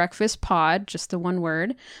Second Breakfast Pod, just the one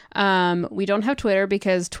word. We don't have Twitter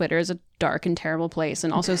because Twitter is a dark and terrible place,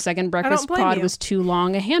 and also Second Breakfast Pod was too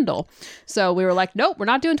long a handle, so we were like, nope, we're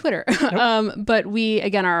not doing Twitter. Nope. But we,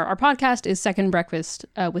 again, our podcast is Second Breakfast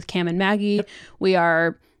with Cam and Maggie. Yep. We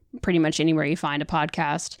are pretty much anywhere you find a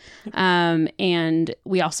podcast. And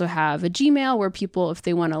we also have a Gmail where people, if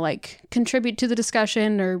they want to like contribute to the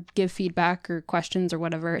discussion or give feedback or questions or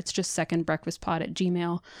whatever, it's just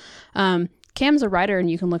secondbreakfastpod@gmail. Cam's a writer,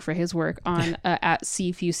 and you can look for his work on at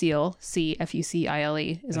CFucile,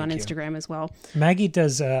 CFucile is on Instagram as well. Maggie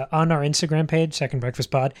does on our Instagram page, Second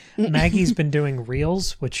Breakfast Pod. Maggie's been doing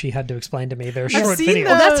reels, which she had to explain to me. They're short videos.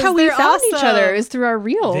 Well, that's how we found each other, is through our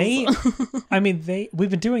reels. We've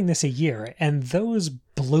been doing this a year, and those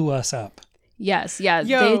blew us up. Yes, yeah,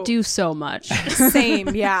 they do so much. Same,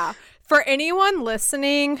 yeah. For anyone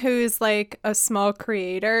listening who's like a small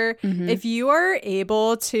creator, if you are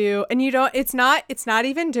able to, and it's not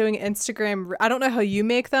even doing Instagram. I don't know how you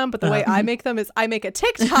make them, but the way I make them is I make a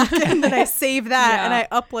TikTok and then I save that and I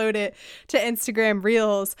upload it to Instagram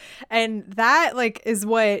Reels. And that like is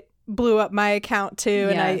what blew up my account too.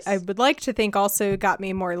 And I would like to think also got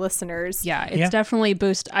me more listeners. Yeah, it's definitely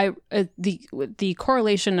the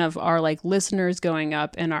correlation of our like listeners going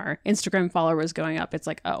up and our Instagram followers going up. It's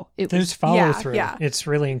like, there's follow through. Yeah. It's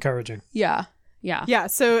really encouraging. Yeah.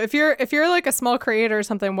 So if you're like a small creator or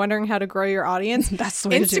something wondering how to grow your audience, that's the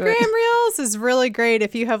way Instagram to do it. Reels is really great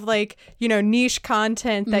if you have like, niche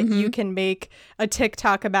content that you can make a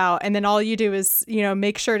TikTok about, and then all you do is,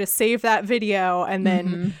 make sure to save that video and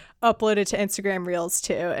then upload it to Instagram Reels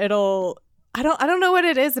too. I don't know what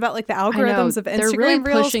it is about like the algorithms of Instagram really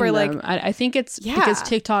Reels where them. like I think it's because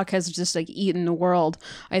TikTok has just like eaten the world.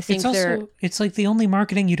 I think it's like the only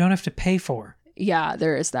marketing you don't have to pay for. Yeah,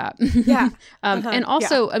 there is that. Yeah. And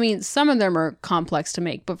also, I mean, some of them are complex to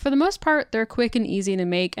make, but for the most part, they're quick and easy to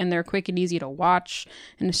make, and they're quick and easy to watch,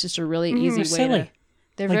 and it's just a really easy way to...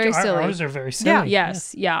 They're like very silly. Ours are very silly. Yeah.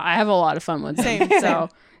 Yes. Yeah, I have a lot of fun with them. So...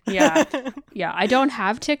 Yeah. I don't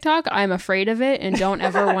have TikTok. I'm afraid of it and don't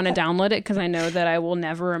ever want to download it because I know that I will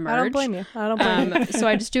never emerge. I don't blame you. So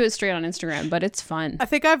I just do it straight on Instagram, but it's fun. I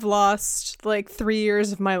think I've lost like 3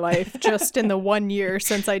 years of my life just in the 1 year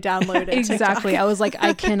since I downloaded Exactly. TikTok. I was like,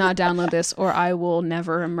 I cannot download this or I will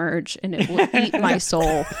never emerge and it will eat my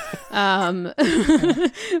soul.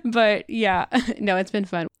 But yeah, no, it's been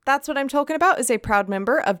fun. That's What I'm Talking About is a proud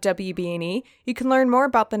member of WBNE. You can learn more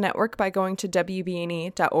about the network by going to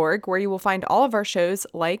WBNE.org, where you will find all of our shows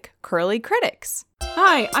like Curly Critics.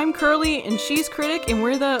 Hi, I'm Curly, and she's Critic, and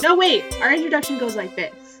we're the... No, wait! Our introduction goes like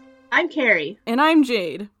this. I'm Carrie. And I'm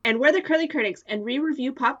Jade. And we're the Curly Critics, and we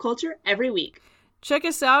review pop culture every week. Check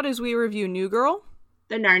us out as we review New Girl,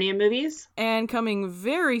 the Narnia movies, and coming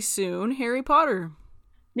very soon, Harry Potter.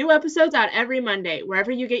 New episodes out every Monday, wherever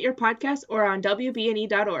you get your podcasts or on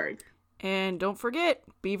WBNE.org. And don't forget,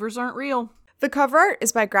 beavers aren't real. The cover art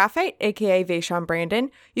is by Graphite, aka Vaishon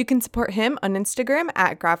Brandon. You can support him on Instagram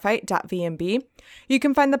at graphite.vmb. You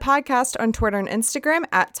can find the podcast on Twitter and Instagram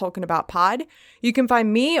at TolkienAboutPod. You can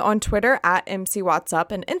find me on Twitter at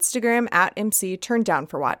MCWhatsup and Instagram at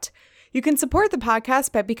MCTurnedDownForWhat. You can support the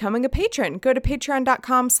podcast by becoming a patron. Go to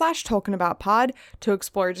patreon.com/TolkienAboutPod to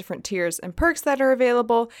explore different tiers and perks that are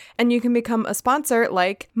available. And you can become a sponsor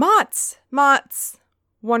like Mott's.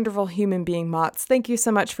 Wonderful human being Mott's. Thank you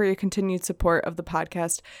so much for your continued support of the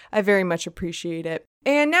podcast. I very much appreciate it.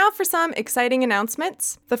 And now for some exciting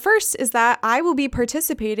announcements. The first is that I will be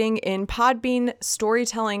participating in Podbean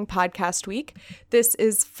Storytelling Podcast Week. This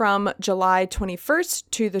is from July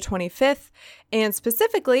 21st to the 25th. And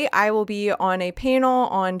specifically, I will be on a panel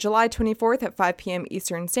on July 24th at 5 p.m.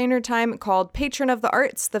 Eastern Standard Time called Patron of the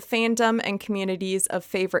Arts, the Fandom and Communities of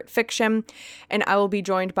Favorite Fiction. And I will be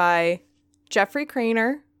joined by Jeffrey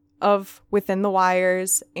Craner of Within the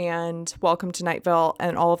Wires and Welcome to Night Vale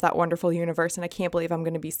and all of that wonderful universe. And I can't believe I'm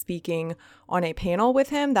going to be speaking on a panel with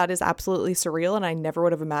him. That is absolutely surreal. And I never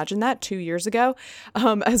would have imagined that 2 years ago.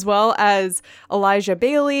 As well as Elijah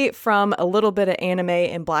Bailey from A Little Bit of Anime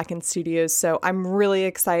and Blackened Studios. So I'm really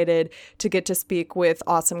excited to get to speak with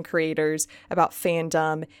awesome creators about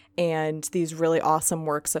fandom and these really awesome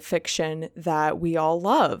works of fiction that we all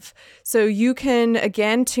love. So you can,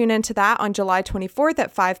 again, tune into that on July 24th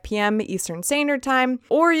at 5 p.m. Eastern Standard Time,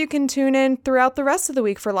 or you can tune in throughout the rest of the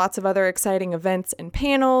week for lots of other exciting events and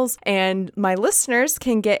panels. And my listeners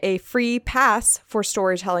can get a free pass for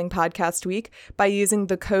Storytelling Podcast Week by using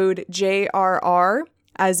the code JRR,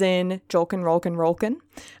 as in Jolkin, Rolkin, Rolkin.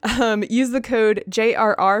 Use the code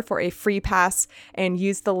JRR for a free pass and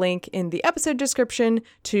use the link in the episode description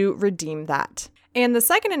to redeem that. And the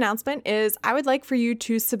second announcement is I would like for you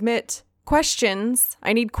to submit questions.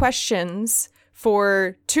 I need questions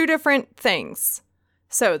for two different things.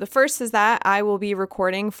 So the first is that I will be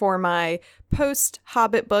recording for my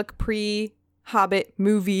post-Hobbit book, Hobbit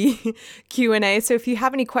movie Q&A. So if you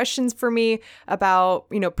have any questions for me about,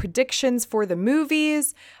 predictions for the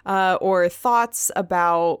movies or thoughts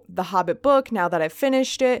about the Hobbit book now that I've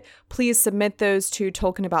finished it, please submit those to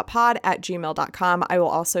tolkienaboutpod@gmail.com. I will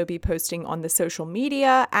also be posting on the social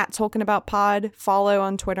media at tolkienaboutpod. Follow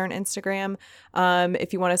on Twitter and Instagram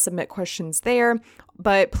if you want to submit questions there.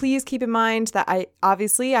 But please keep in mind that I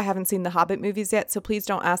haven't seen the Hobbit movies yet, so please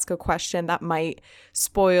don't ask a question that might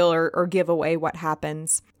spoil or give away what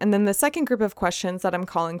happens. And then the second group of questions that I'm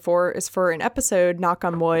calling for is for an episode, knock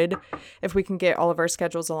on wood, if we can get all of our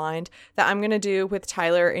schedules aligned, that I'm going to do with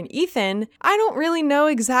Tyler and Ethan. I don't really know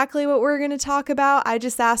exactly what we're going to talk about. I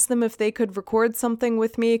just asked them if they could record something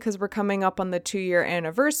with me because we're coming up on the 2-year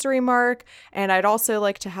anniversary mark. And I'd also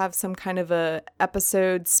like to have some kind of a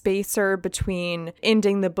episode spacer between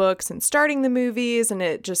ending the books and starting the movies, and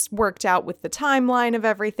it just worked out with the timeline of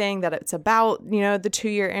everything that it's about, the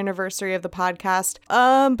 2-year anniversary of the podcast.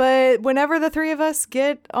 But whenever the three of us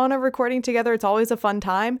get on a recording together, it's always a fun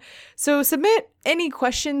time. So submit any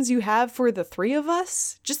questions you have for the three of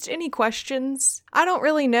us, just any questions. I don't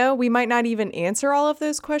really know. We might not even answer all of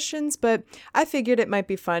those questions, but I figured it might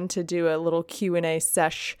be fun to do a little Q&A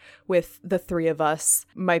sesh with the three of us.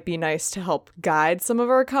 Might be nice to help guide some of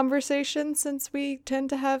our conversations since we tend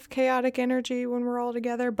to have chaotic energy when we're all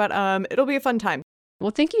together, but it'll be a fun time. Well,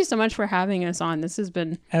 thank you so much for having us on. This has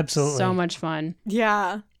been absolutely so much fun.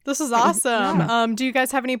 Yeah, this is awesome. Yeah. Do you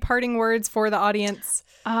guys have any parting words for the audience?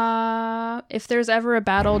 If there's ever a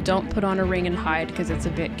battle, don't put on a ring and hide because it's a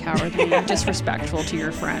bit cowardly and disrespectful to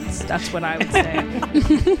your friends. That's what I would say.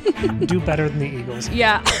 Do better than the Eagles.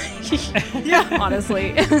 Yeah. Yeah.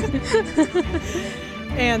 Honestly.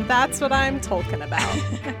 And that's what I'm talking about.